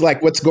that feels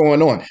like what's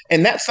going on.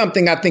 And that's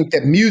something I think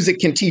that music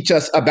can teach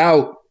us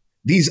about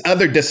these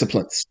other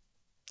disciplines.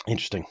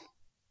 Interesting.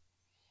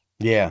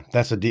 Yeah,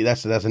 that's an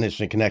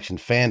interesting connection.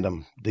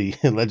 Fandom, the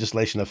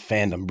legislation of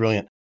fandom,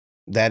 brilliant.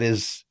 That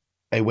is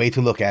a way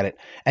to look at it.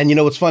 And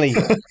what's funny?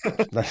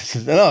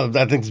 No,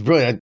 I think it's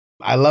brilliant.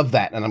 I love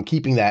that, and I'm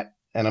keeping that,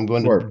 and I'm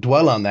going to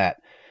dwell on that.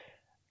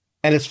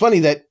 And it's funny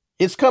that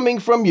it's coming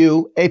from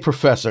you, a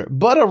professor,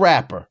 but a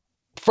rapper.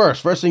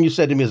 First thing you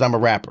said to me is, I'm a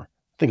rapper.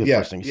 I think the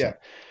first thing you said.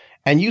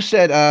 And you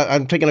said,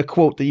 I'm taking a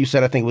quote that you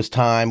said, I think it was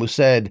Time, who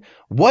said,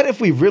 what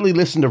if we really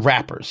listen to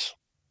rappers?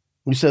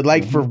 You said,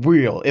 like, for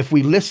real, if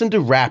we listen to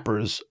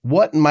rappers,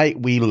 what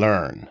might we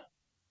learn?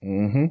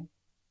 Mm-hmm.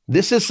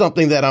 This is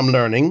something that I'm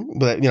learning,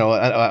 but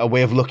a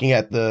way of looking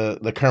at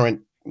the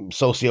current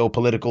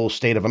socio-political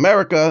state of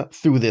America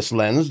through this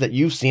lens, that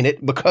you've seen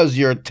it because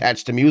you're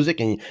attached to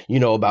music and you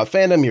know about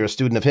fandom. You're a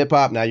student of hip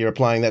hop. Now you're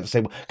applying that to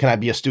say, well, can I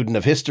be a student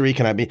of history?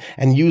 Can I be,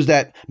 and use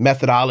that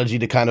methodology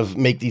to kind of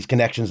make these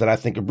connections that I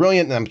think are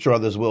brilliant, and I'm sure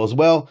others will as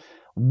well.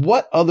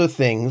 what other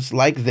things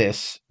like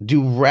this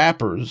do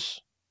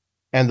rappers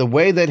and the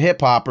way that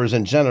hip hoppers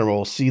in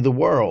general see the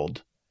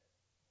world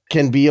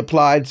can be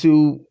applied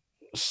to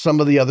some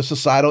of the other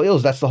societal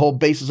ills? That's the whole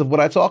basis of what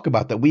I talk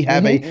about, that we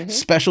have a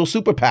special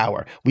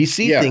superpower. We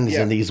see things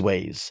in these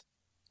ways,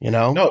 you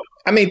know? No,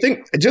 I mean,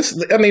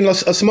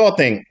 a small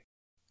thing.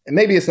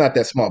 Maybe it's not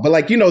that small, but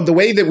like, you know, the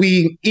way that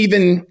we,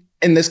 even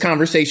in this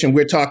conversation,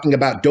 we're talking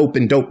about dope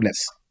and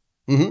dopeness.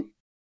 Mm-hmm.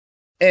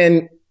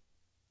 And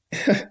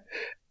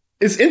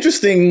it's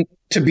interesting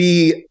to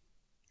be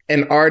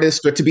an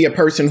artist or to be a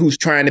person who's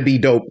trying to be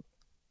dope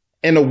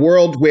in a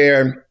world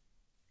where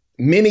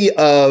many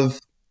of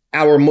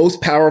our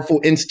most powerful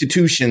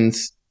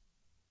institutions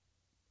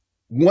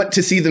want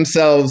to see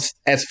themselves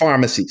as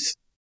pharmacies,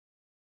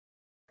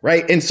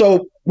 right? And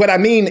so what I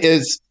mean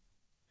is,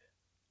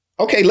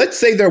 okay, let's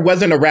say there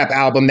wasn't a rap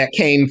album that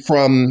came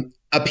from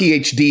a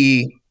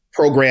PhD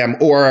program,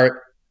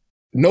 or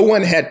no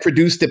one had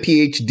produced a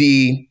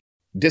PhD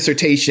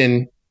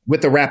dissertation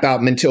with a rap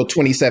album until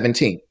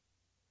 2017.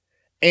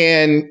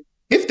 And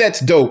if that's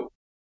dope,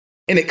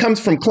 and it comes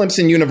from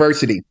Clemson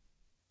University,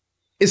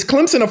 is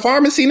Clemson a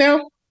pharmacy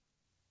now?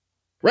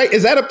 Right?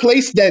 Is that a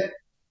place that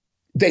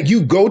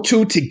you go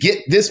to get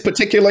this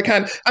particular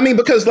kind? I mean,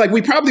 because like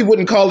we probably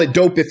wouldn't call it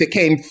dope if it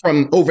came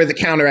from over the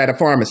counter at a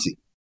pharmacy.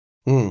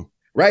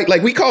 Right?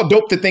 Like we call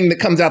dope the thing that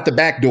comes out the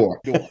back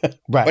door,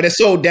 Right. but it's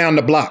sold down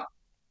the block.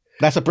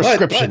 That's a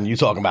prescription you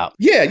talking about.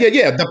 Yeah.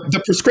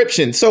 The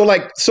prescription. So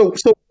what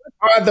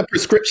are the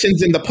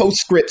prescriptions and the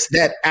postscripts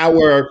that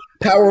our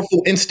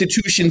powerful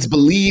institutions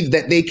believe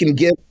that they can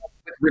give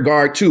with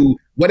regard to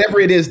whatever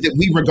it is that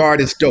we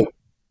regard as dope?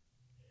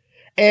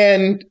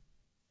 And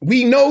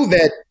we know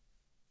that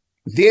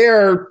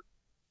they're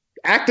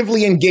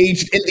actively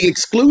engaged in the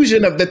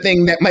exclusion of the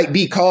thing that might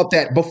be called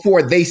that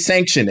before they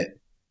sanction it,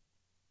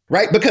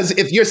 right? Because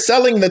if you're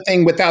selling the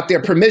thing without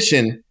their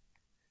permission,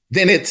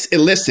 then it's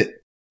illicit.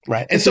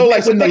 Right. And so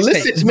like when the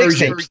illicit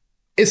version,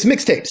 it's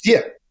mixtapes.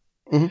 Yeah.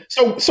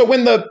 Mm-hmm. So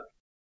when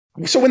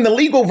the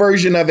legal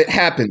version of it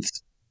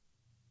happens,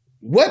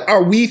 what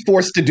are we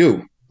forced to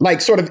do?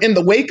 Like sort of in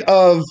the wake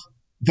of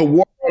the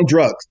war on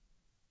drugs,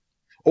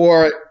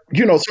 or,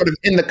 you know, sort of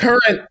in the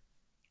current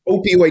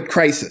opioid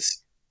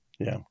crisis.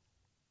 Yeah.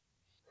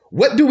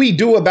 What do we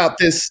do about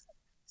this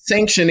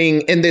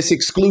sanctioning and this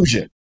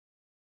exclusion?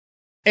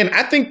 And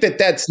I think that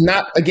that's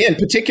not, again,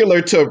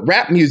 particular to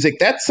rap music.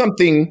 That's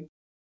something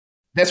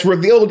that's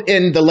revealed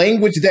in the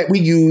language that we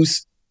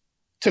use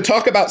to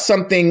talk about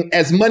something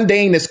as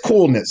mundane as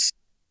coolness.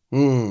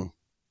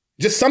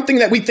 Just something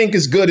that we think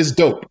is good is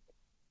dope.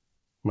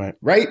 Right.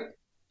 Right?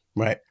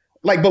 Right.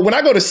 Like, but when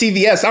I go to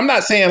CVS, I'm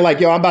not saying like,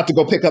 yo, I'm about to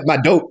go pick up my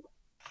dope.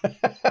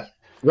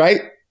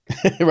 Right?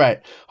 Right.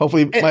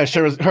 Hopefully my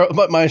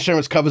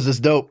insurance covers this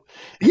dope.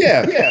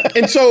 Yeah.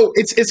 And so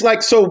it's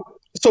like, so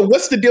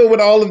what's the deal with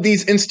all of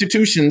these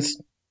institutions?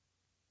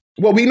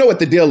 Well, we know what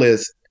the deal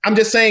is. I'm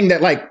just saying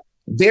that like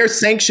their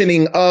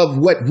sanctioning of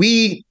what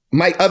we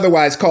might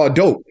otherwise call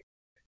dope,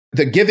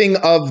 the giving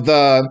of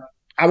the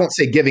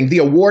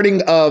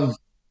awarding of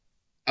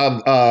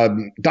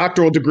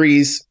doctoral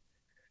degrees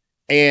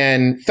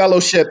and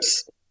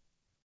fellowships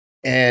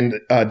and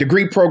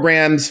degree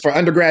programs for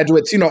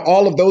undergraduates, you know,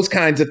 all of those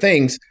kinds of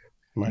things.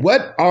 Right.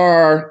 What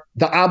are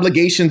the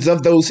obligations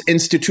of those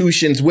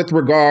institutions with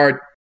regard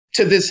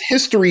to this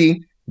history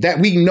that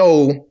we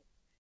know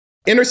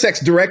intersects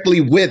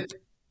directly with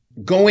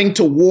going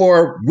to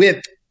war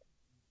with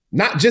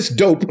not just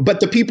dope, but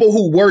the people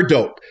who were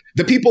dope,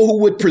 the people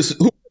who would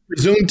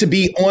presume to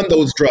be on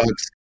those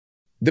drugs,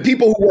 the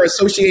people who were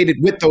associated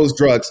with those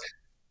drugs?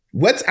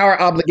 What's our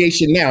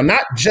obligation now?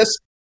 Not just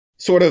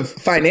sort of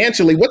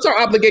financially, what's our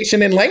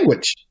obligation in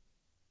language?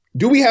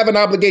 Do we have an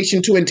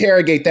obligation to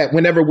interrogate that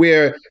whenever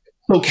we're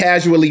so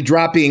casually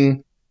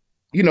dropping,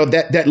 you know,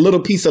 that little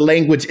piece of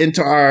language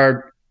into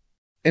our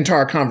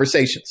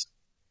conversations?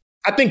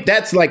 I think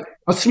that's like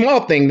a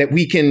small thing that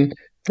we can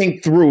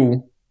think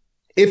through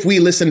if we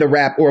listen to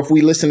rap or if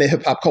we listen to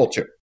hip hop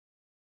culture.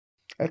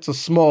 That's a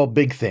small,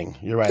 big thing.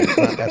 You're right. It's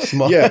not that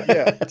small. Yeah.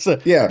 That's a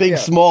big,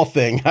 small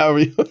thing. However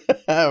you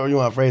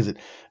want to phrase it.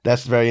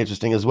 That's very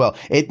interesting as well.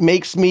 It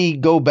makes me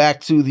go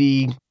back to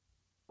the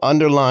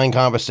underlying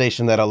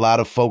conversation that a lot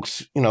of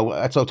folks, you know,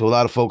 I talk to a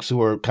lot of folks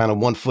who are kind of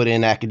 1 foot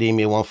in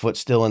academia, 1 foot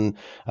still in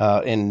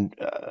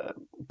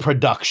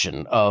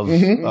production of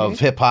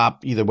hip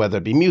hop, either whether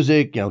it be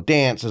music, you know,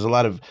 dance. There's a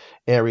lot of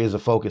areas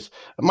of focus.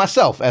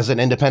 Myself, as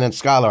an independent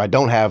scholar, I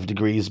don't have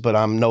degrees, but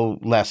I'm no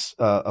less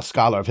a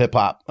scholar of hip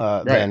hop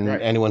than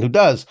anyone who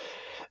does.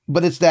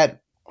 But it's that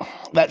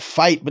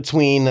fight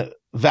between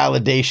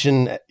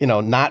validation, you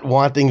know, not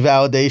wanting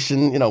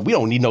validation. You know, we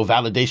don't need no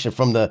validation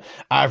from the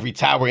ivory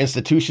tower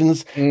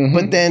institutions,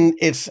 but then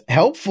it's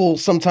helpful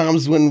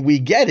sometimes when we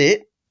get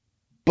it,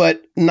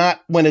 but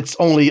not when it's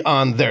only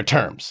on their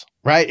terms,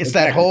 right? It's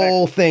that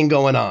whole thing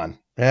going on.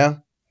 Yeah.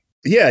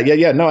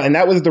 No, and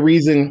that was the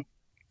reason,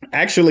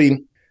 actually,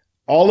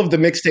 all of the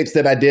mixtapes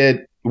that I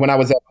did when I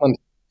was at one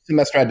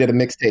semester, I did a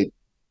mixtape,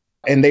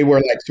 and they were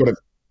like sort of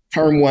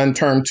term 1,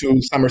 term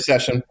 2, summer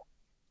session.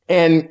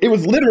 And it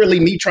was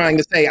literally me trying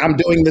to say, I'm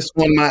doing this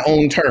on my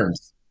own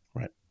terms.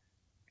 Right.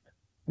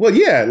 Well,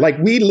 yeah, like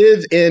we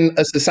live in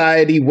a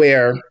society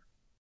where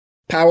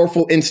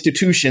powerful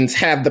institutions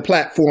have the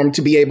platform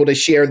to be able to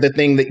share the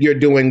thing that you're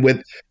doing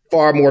with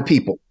far more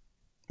people.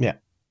 Yeah.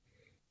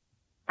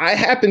 I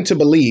happen to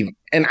believe,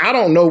 and I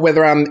don't know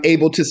whether I'm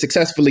able to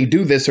successfully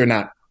do this or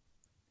not,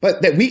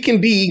 but that we can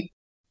be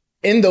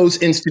in those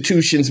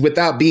institutions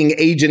without being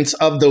agents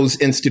of those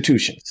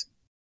institutions.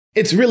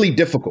 It's really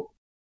difficult.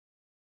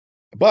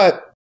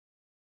 But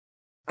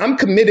I'm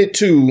committed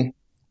to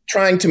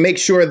trying to make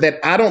sure that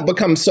I don't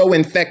become so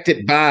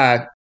infected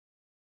by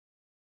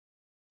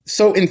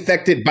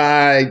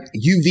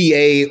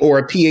UVA or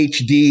a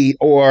PhD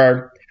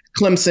or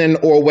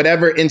Clemson or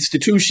whatever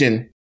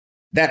institution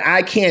that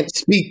I can't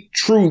speak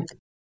truth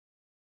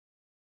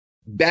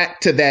back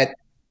to that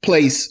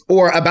place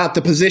or about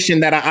the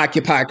position that I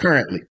occupy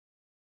currently.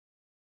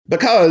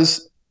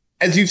 Because,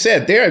 as you've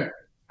said,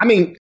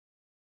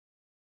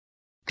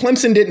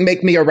 Clemson didn't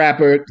make me a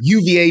rapper.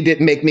 UVA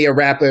didn't make me a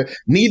rapper.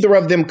 Neither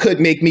of them could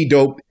make me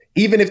dope,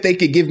 even if they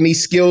could give me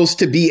skills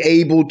to be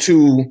able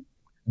to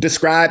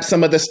describe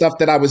some of the stuff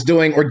that I was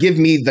doing or give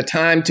me the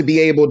time to be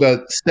able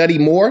to study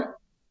more.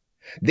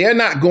 They're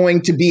not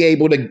going to be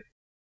able to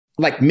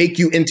like make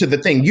you into the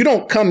thing. You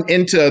don't come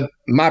into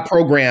my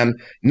program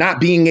not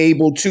being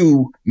able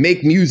to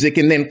make music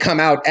and then come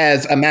out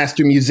as a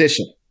master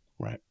musician.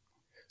 Right.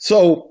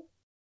 So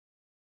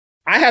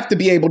I have to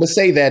be able to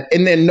say that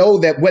and then know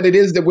that what it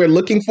is that we're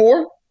looking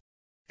for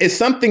is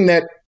something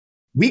that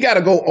we got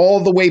to go all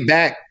the way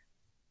back.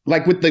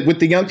 Like with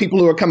the young people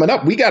who are coming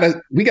up, we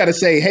gotta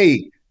say,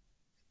 hey,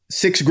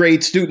 6th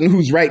grade student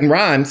who's writing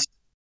rhymes,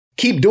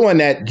 keep doing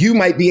that. You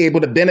might be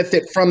able to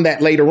benefit from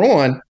that later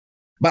on.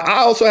 But I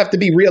also have to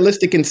be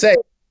realistic and say,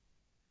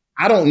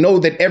 I don't know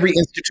that every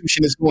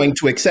institution is going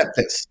to accept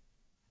this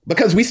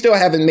because we still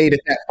haven't made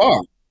it that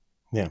far.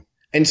 Yeah.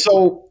 And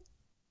so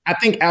I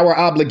think our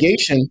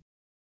obligation,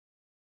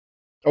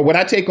 or what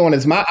I take on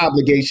as my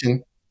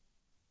obligation,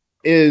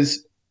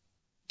 is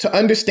to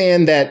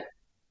understand that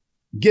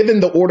given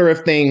the order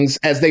of things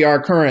as they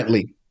are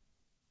currently,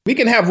 we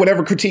can have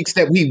whatever critiques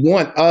that we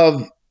want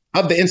of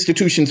the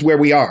institutions where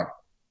we are.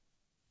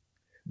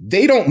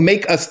 They don't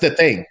make us the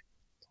thing.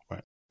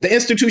 Right. The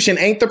institution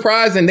ain't the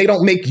prize and they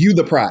don't make you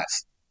the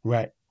prize.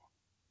 Right.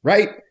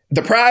 Right?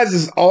 The prize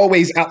is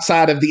always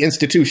outside of the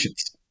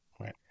institutions.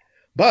 Right.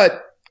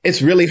 But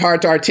it's really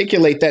hard to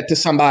articulate that to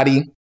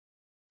somebody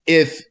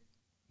if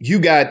you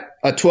got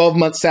a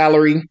 12-month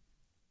salary,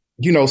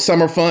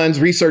 summer funds,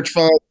 research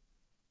funds,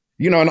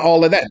 and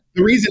all of that.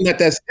 The reason that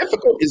that's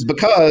difficult is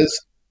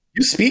because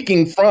you're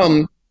speaking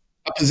from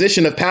a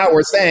position of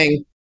power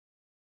saying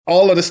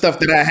all of the stuff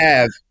that I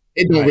have,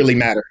 it don't really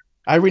matter.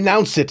 I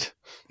renounce it.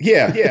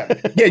 Yeah.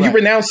 Right. You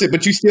renounce it,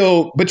 but you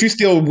still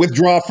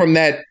withdraw from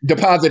that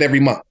deposit every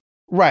month.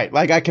 Right.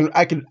 Like I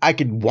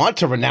could want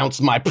to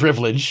renounce my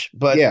privilege,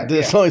 but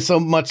there's only so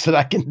much that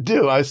I can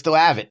do. I still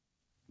have it.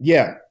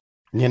 Yeah.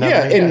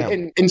 Yeah.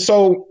 And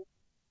so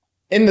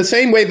in the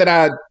same way that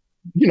I,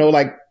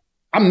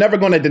 I'm never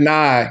going to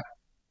deny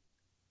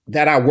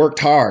that I worked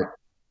hard.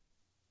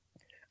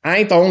 I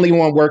ain't the only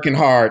one working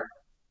hard,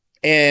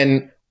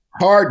 and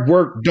hard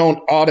work don't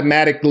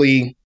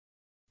automatically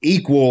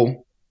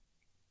equal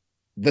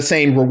the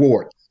same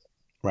reward.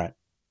 Right.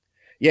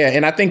 Yeah.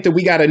 And I think that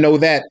we got to know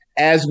that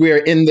as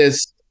we're in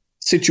this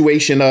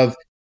situation of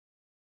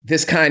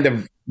this kind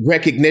of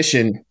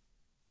recognition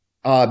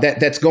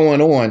that's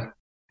going on.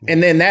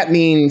 And then that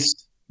means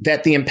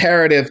that the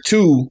imperative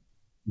to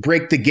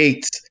break the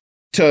gates,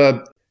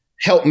 to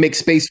help make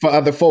space for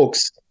other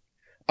folks,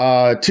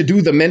 to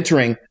do the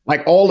mentoring,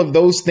 like all of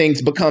those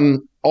things become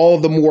all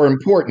the more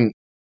important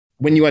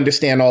when you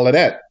understand all of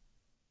that.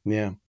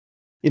 Yeah.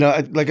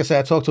 Like I said,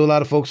 I talk to a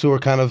lot of folks who are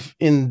kind of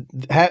and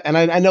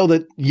I know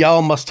that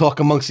y'all must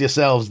talk amongst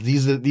yourselves.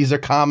 These are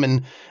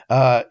common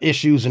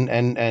issues and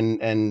I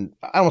don't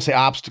want to say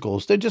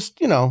obstacles. They're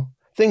just,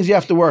 things you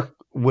have to work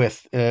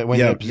with when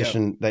you're in a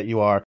position that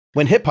you are.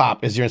 When hip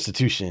hop is your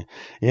institution,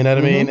 you know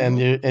what I mean?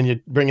 And you're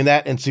bringing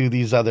that into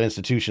these other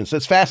institutions. So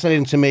it's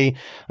fascinating to me.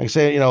 Like I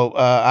say,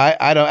 I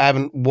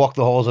haven't walked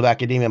the halls of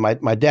academia.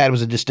 My dad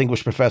was a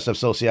distinguished professor of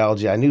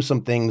sociology. I knew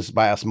some things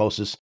by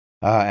osmosis,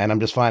 and I'm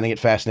just finding it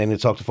fascinating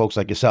to talk to folks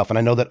like yourself. And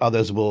I know that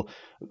others will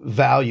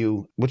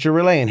value what you're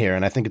relaying here,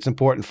 and I think it's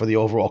important for the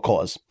overall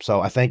cause.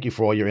 So I thank you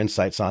for all your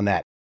insights on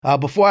that.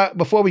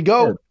 Before we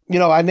go,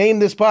 I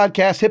named this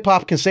podcast "Hip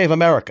Hop Can Save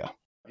America."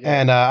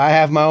 And I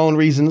have my own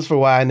reasons for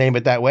why I name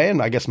it that way,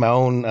 and I guess my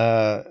own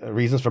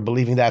reasons for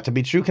believing that to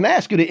be true. Can I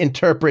ask you to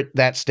interpret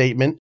that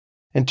statement,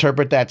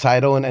 interpret that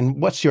title,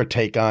 and what's your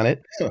take on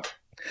it?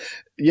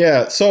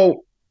 Yeah.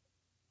 So,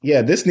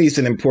 this needs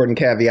an important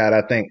caveat,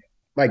 I think.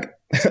 Like,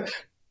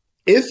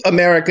 if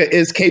America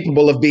is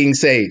capable of being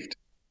saved,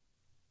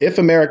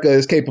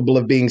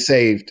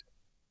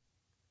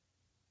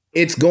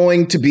 it's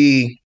going to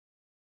be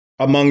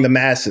among the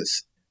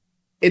masses.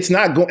 It's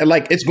not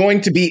it's going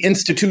to be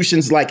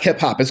institutions like hip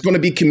hop. It's going to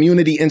be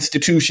community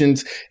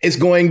institutions. It's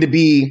going to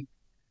be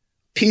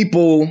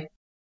people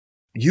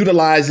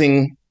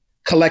utilizing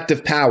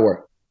collective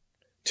power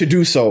to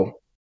do so.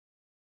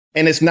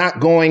 And it's not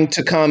going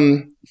to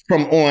come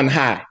from on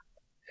high.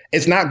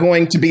 It's not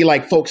going to be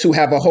like folks who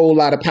have a whole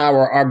lot of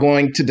power are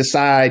going to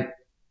decide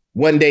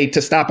one day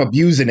to stop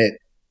abusing it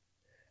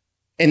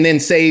and then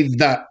save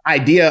the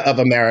idea of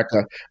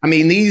America. I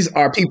mean, these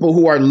are people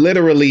who are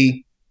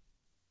literally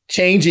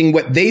changing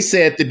what they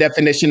said the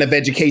definition of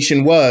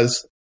education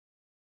was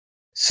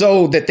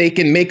so that they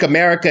can make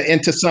America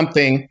into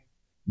something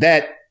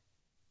that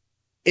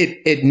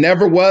it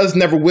never was,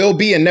 never will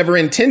be, and never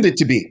intended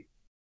to be.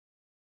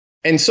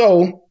 And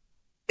so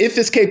if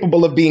it's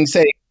capable of being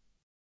saved,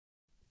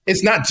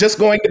 it's not just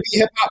going to be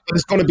hip hop, but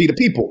it's going to be the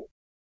people.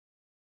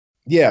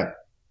 Yeah.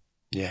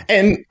 Yeah.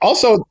 And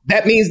also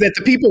that means that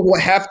the people will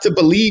have to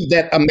believe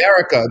that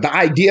America, the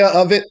idea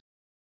of it,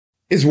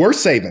 is worth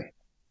saving.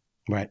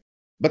 Right.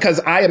 Because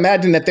I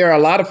imagine that there are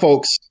a lot of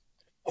folks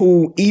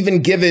who,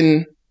 even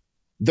given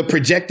the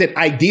projected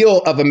ideal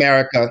of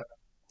America,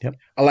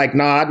 are like,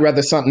 nah, I'd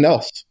rather something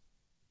else.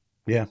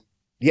 Yeah.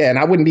 Yeah. And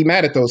I wouldn't be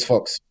mad at those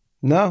folks.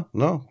 No,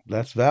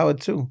 that's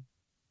valid too.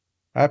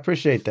 I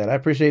appreciate that. I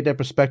appreciate that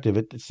perspective.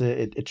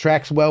 It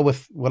tracks well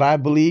with what I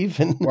believe.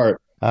 And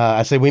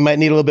I say we might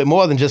need a little bit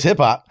more than just hip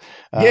hop.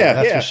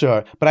 That's for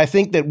sure. But I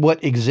think that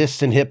what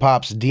exists in hip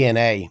hop's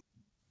DNA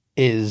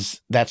is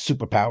that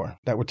superpower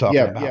that we're talking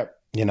about. Yeah.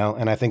 You know,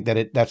 and I think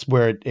that that's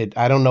where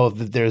I don't know if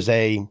there's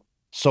a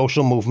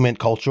social movement,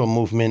 cultural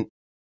movement,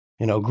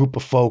 you know, group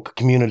of folk,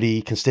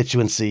 community,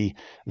 constituency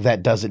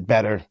that does it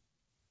better,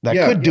 that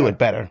could do it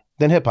better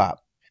than hip hop.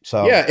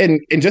 So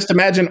and just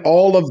imagine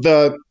all of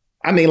the,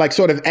 I mean, like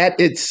sort of at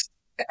its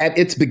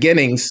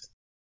beginnings,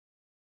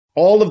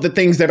 all of the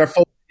things that are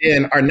folded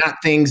in are not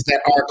things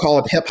that are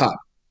called hip hop.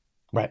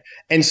 Right.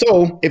 And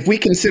so if we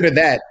consider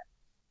that,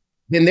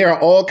 then there are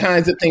all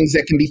kinds of things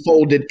that can be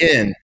folded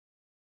in.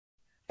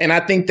 And I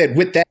think that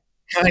with that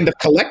kind of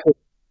collective,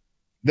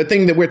 the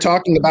thing that we're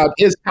talking about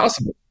is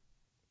possible.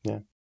 Yeah.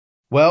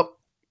 Well,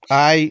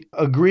 I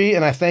agree.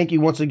 And I thank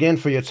you once again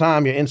for your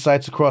time, your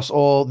insights across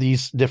all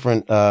these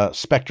different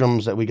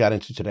spectrums that we got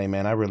into today,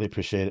 man. I really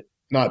appreciate it.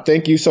 No,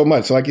 thank you so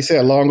much. Like you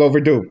said, long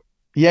overdue.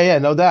 Yeah,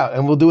 no doubt.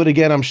 And we'll do it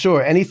again, I'm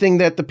sure. Anything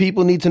that the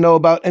people need to know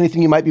about,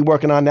 anything you might be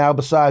working on now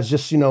besides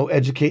just, you know,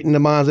 educating the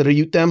minds that are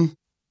youth them?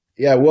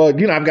 Yeah, well,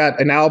 you know, I've got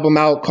an album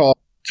out called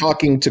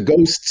Talking to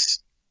Ghosts.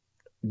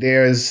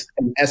 There's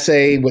an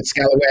essay with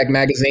Scalawag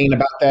Magazine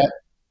about that.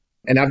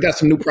 And I've got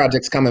some new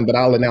projects coming, but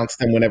I'll announce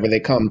them whenever they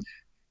come.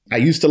 I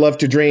used to love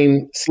to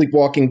dream,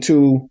 Sleepwalking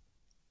 2,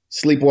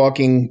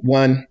 Sleepwalking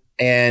 1,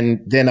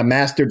 and then a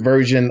mastered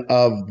version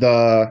of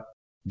the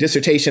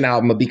dissertation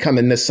album will be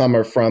coming this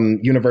summer from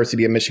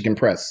University of Michigan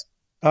Press.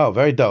 Oh,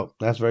 very dope.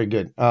 That's very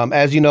good.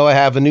 As you know, I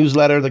have a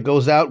newsletter that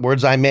goes out,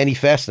 Words I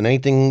Manifest, and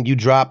anything you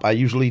drop, I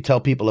usually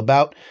tell people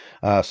about.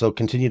 So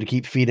continue to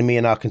keep feeding me,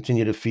 and I'll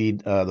continue to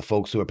feed the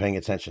folks who are paying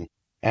attention.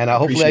 And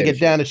hopefully I get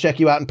down to check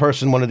you out in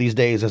person one of these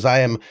days, as I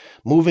am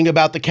moving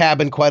about the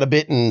cabin quite a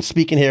bit and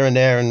speaking here and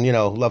there, and, you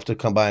know, love to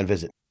come by and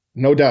visit.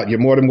 No doubt. You're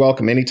more than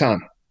welcome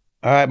anytime.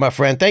 All right, my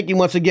friend. Thank you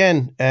once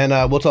again, and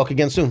we'll talk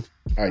again soon.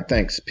 All right.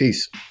 Thanks.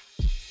 Peace.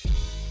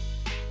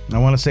 I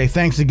want to say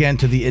thanks again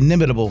to the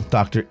inimitable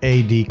Dr.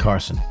 A.D.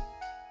 Carson.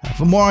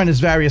 For more on his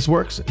various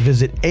works,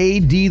 visit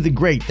A.D. the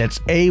Great.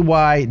 That's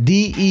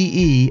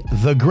AYDEE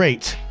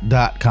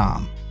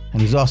thegreat.com.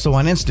 And he's also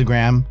on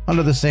Instagram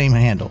under the same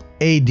handle,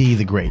 A.D.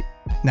 the Great.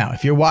 Now,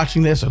 if you're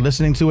watching this or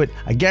listening to it,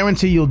 I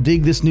guarantee you'll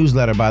dig this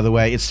newsletter, by the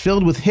way. It's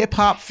filled with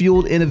hip-hop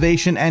fueled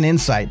innovation and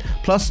insight,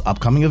 plus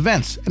upcoming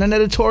events and an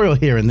editorial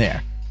here and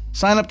there.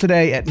 Sign up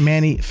today at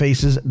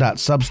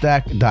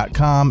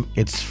mannyfaces.substack.com.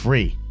 It's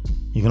free.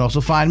 You can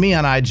also find me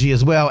on IG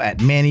as well at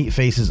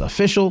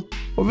mannyfacesofficial,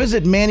 or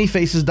visit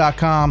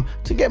mannyfaces.com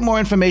to get more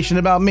information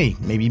about me.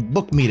 Maybe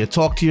book me to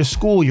talk to your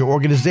school, your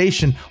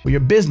organization, or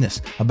your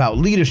business about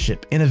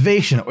leadership,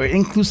 innovation, or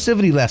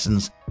inclusivity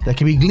lessons that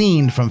can be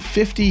gleaned from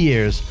 50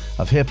 years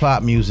of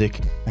hip-hop music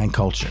and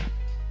culture.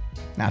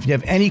 Now, if you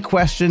have any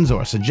questions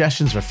or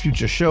suggestions for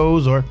future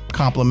shows or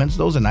compliments,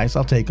 those are nice,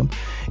 I'll take them.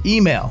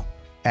 Email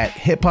at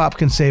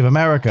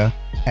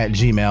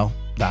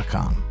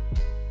hiphopcansaveamerica@gmail.com.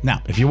 Now,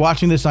 if you're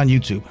watching this on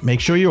YouTube, make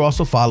sure you're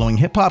also following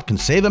Hip Hop Can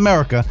Save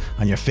America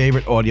on your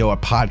favorite audio or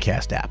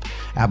podcast app.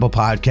 Apple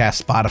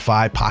Podcasts,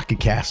 Spotify, Pocket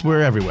Casts,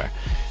 we're everywhere.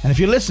 And if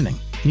you're listening,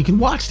 you can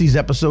watch these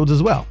episodes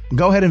as well.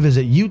 Go ahead and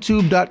visit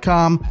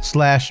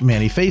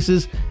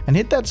youtube.com/mannyfaces and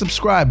hit that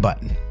subscribe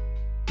button.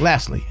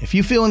 Lastly, if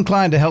you feel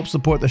inclined to help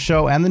support the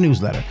show and the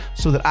newsletter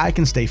so that I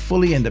can stay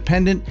fully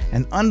independent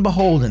and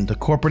unbeholden to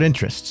corporate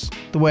interests,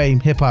 the way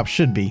hip hop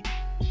should be,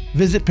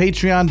 visit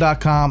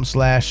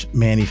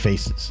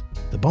patreon.com/mannyfaces.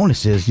 The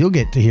bonus is you'll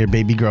get to hear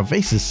Baby Girl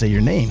Faces say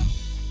your name.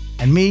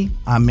 And me,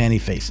 I'm Manny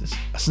Faces.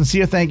 A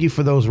sincere thank you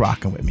for those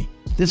rocking with me.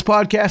 This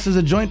podcast is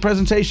a joint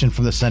presentation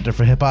from the Center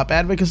for Hip Hop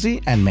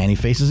Advocacy and Manny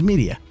Faces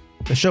Media.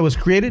 The show is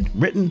created,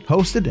 written,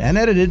 hosted, and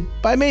edited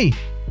by me.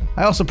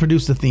 I also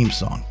produced the theme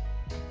song.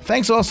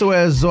 Thanks also,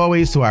 as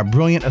always, to our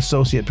brilliant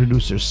associate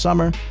producer,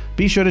 Summer.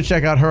 Be sure to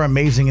check out her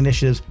amazing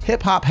initiatives,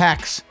 Hip Hop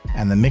Hacks,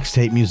 and the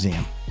Mixtape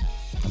Museum.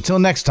 Until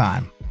next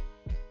time,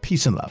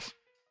 peace and love.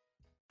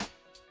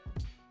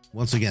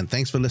 Once again,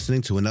 thanks for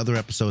listening to another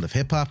episode of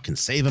Hip Hop Can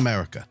Save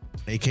America,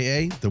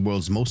 aka the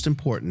world's most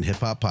important hip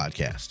hop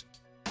podcast.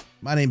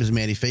 My name is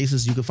Manny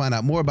Faces. You can find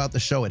out more about the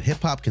show at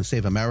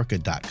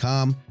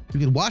hiphopcansaveamerica.com. You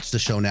can watch the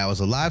show now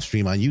as a live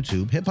stream on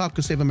YouTube,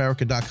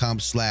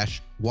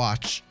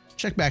 hiphopcansaveamerica.com/watch.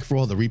 Check back for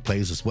all the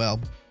replays as well.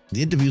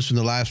 The interviews from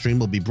the live stream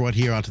will be brought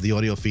here onto the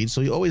audio feed,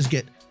 so you always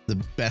get the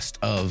best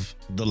of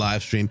the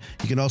live stream.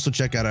 You can also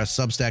check out our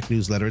Substack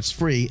newsletter. It's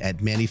free at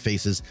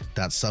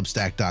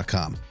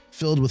mannyfaces.substack.com,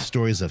 filled with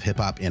stories of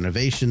hip-hop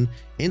innovation,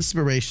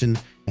 inspiration,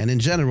 and in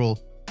general,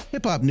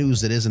 hip-hop news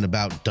that isn't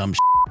about dumb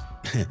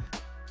shit.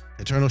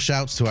 Eternal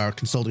shouts to our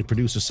consulting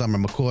producer, Summer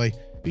McCoy.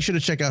 Be sure to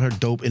check out her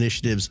dope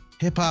initiatives,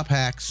 Hip Hop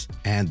Hacks,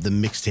 and the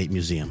Mixtape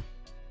Museum.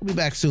 We'll be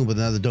back soon with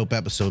another dope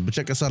episode, but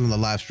check us out on the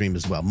live stream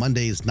as well.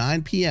 Mondays,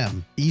 9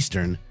 p.m.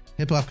 Eastern,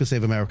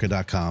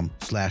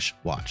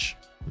 hiphopcansaveamerica.com/watch.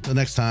 Until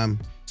next time,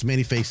 it's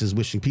Manny Faces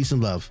wishing peace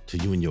and love to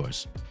you and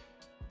yours.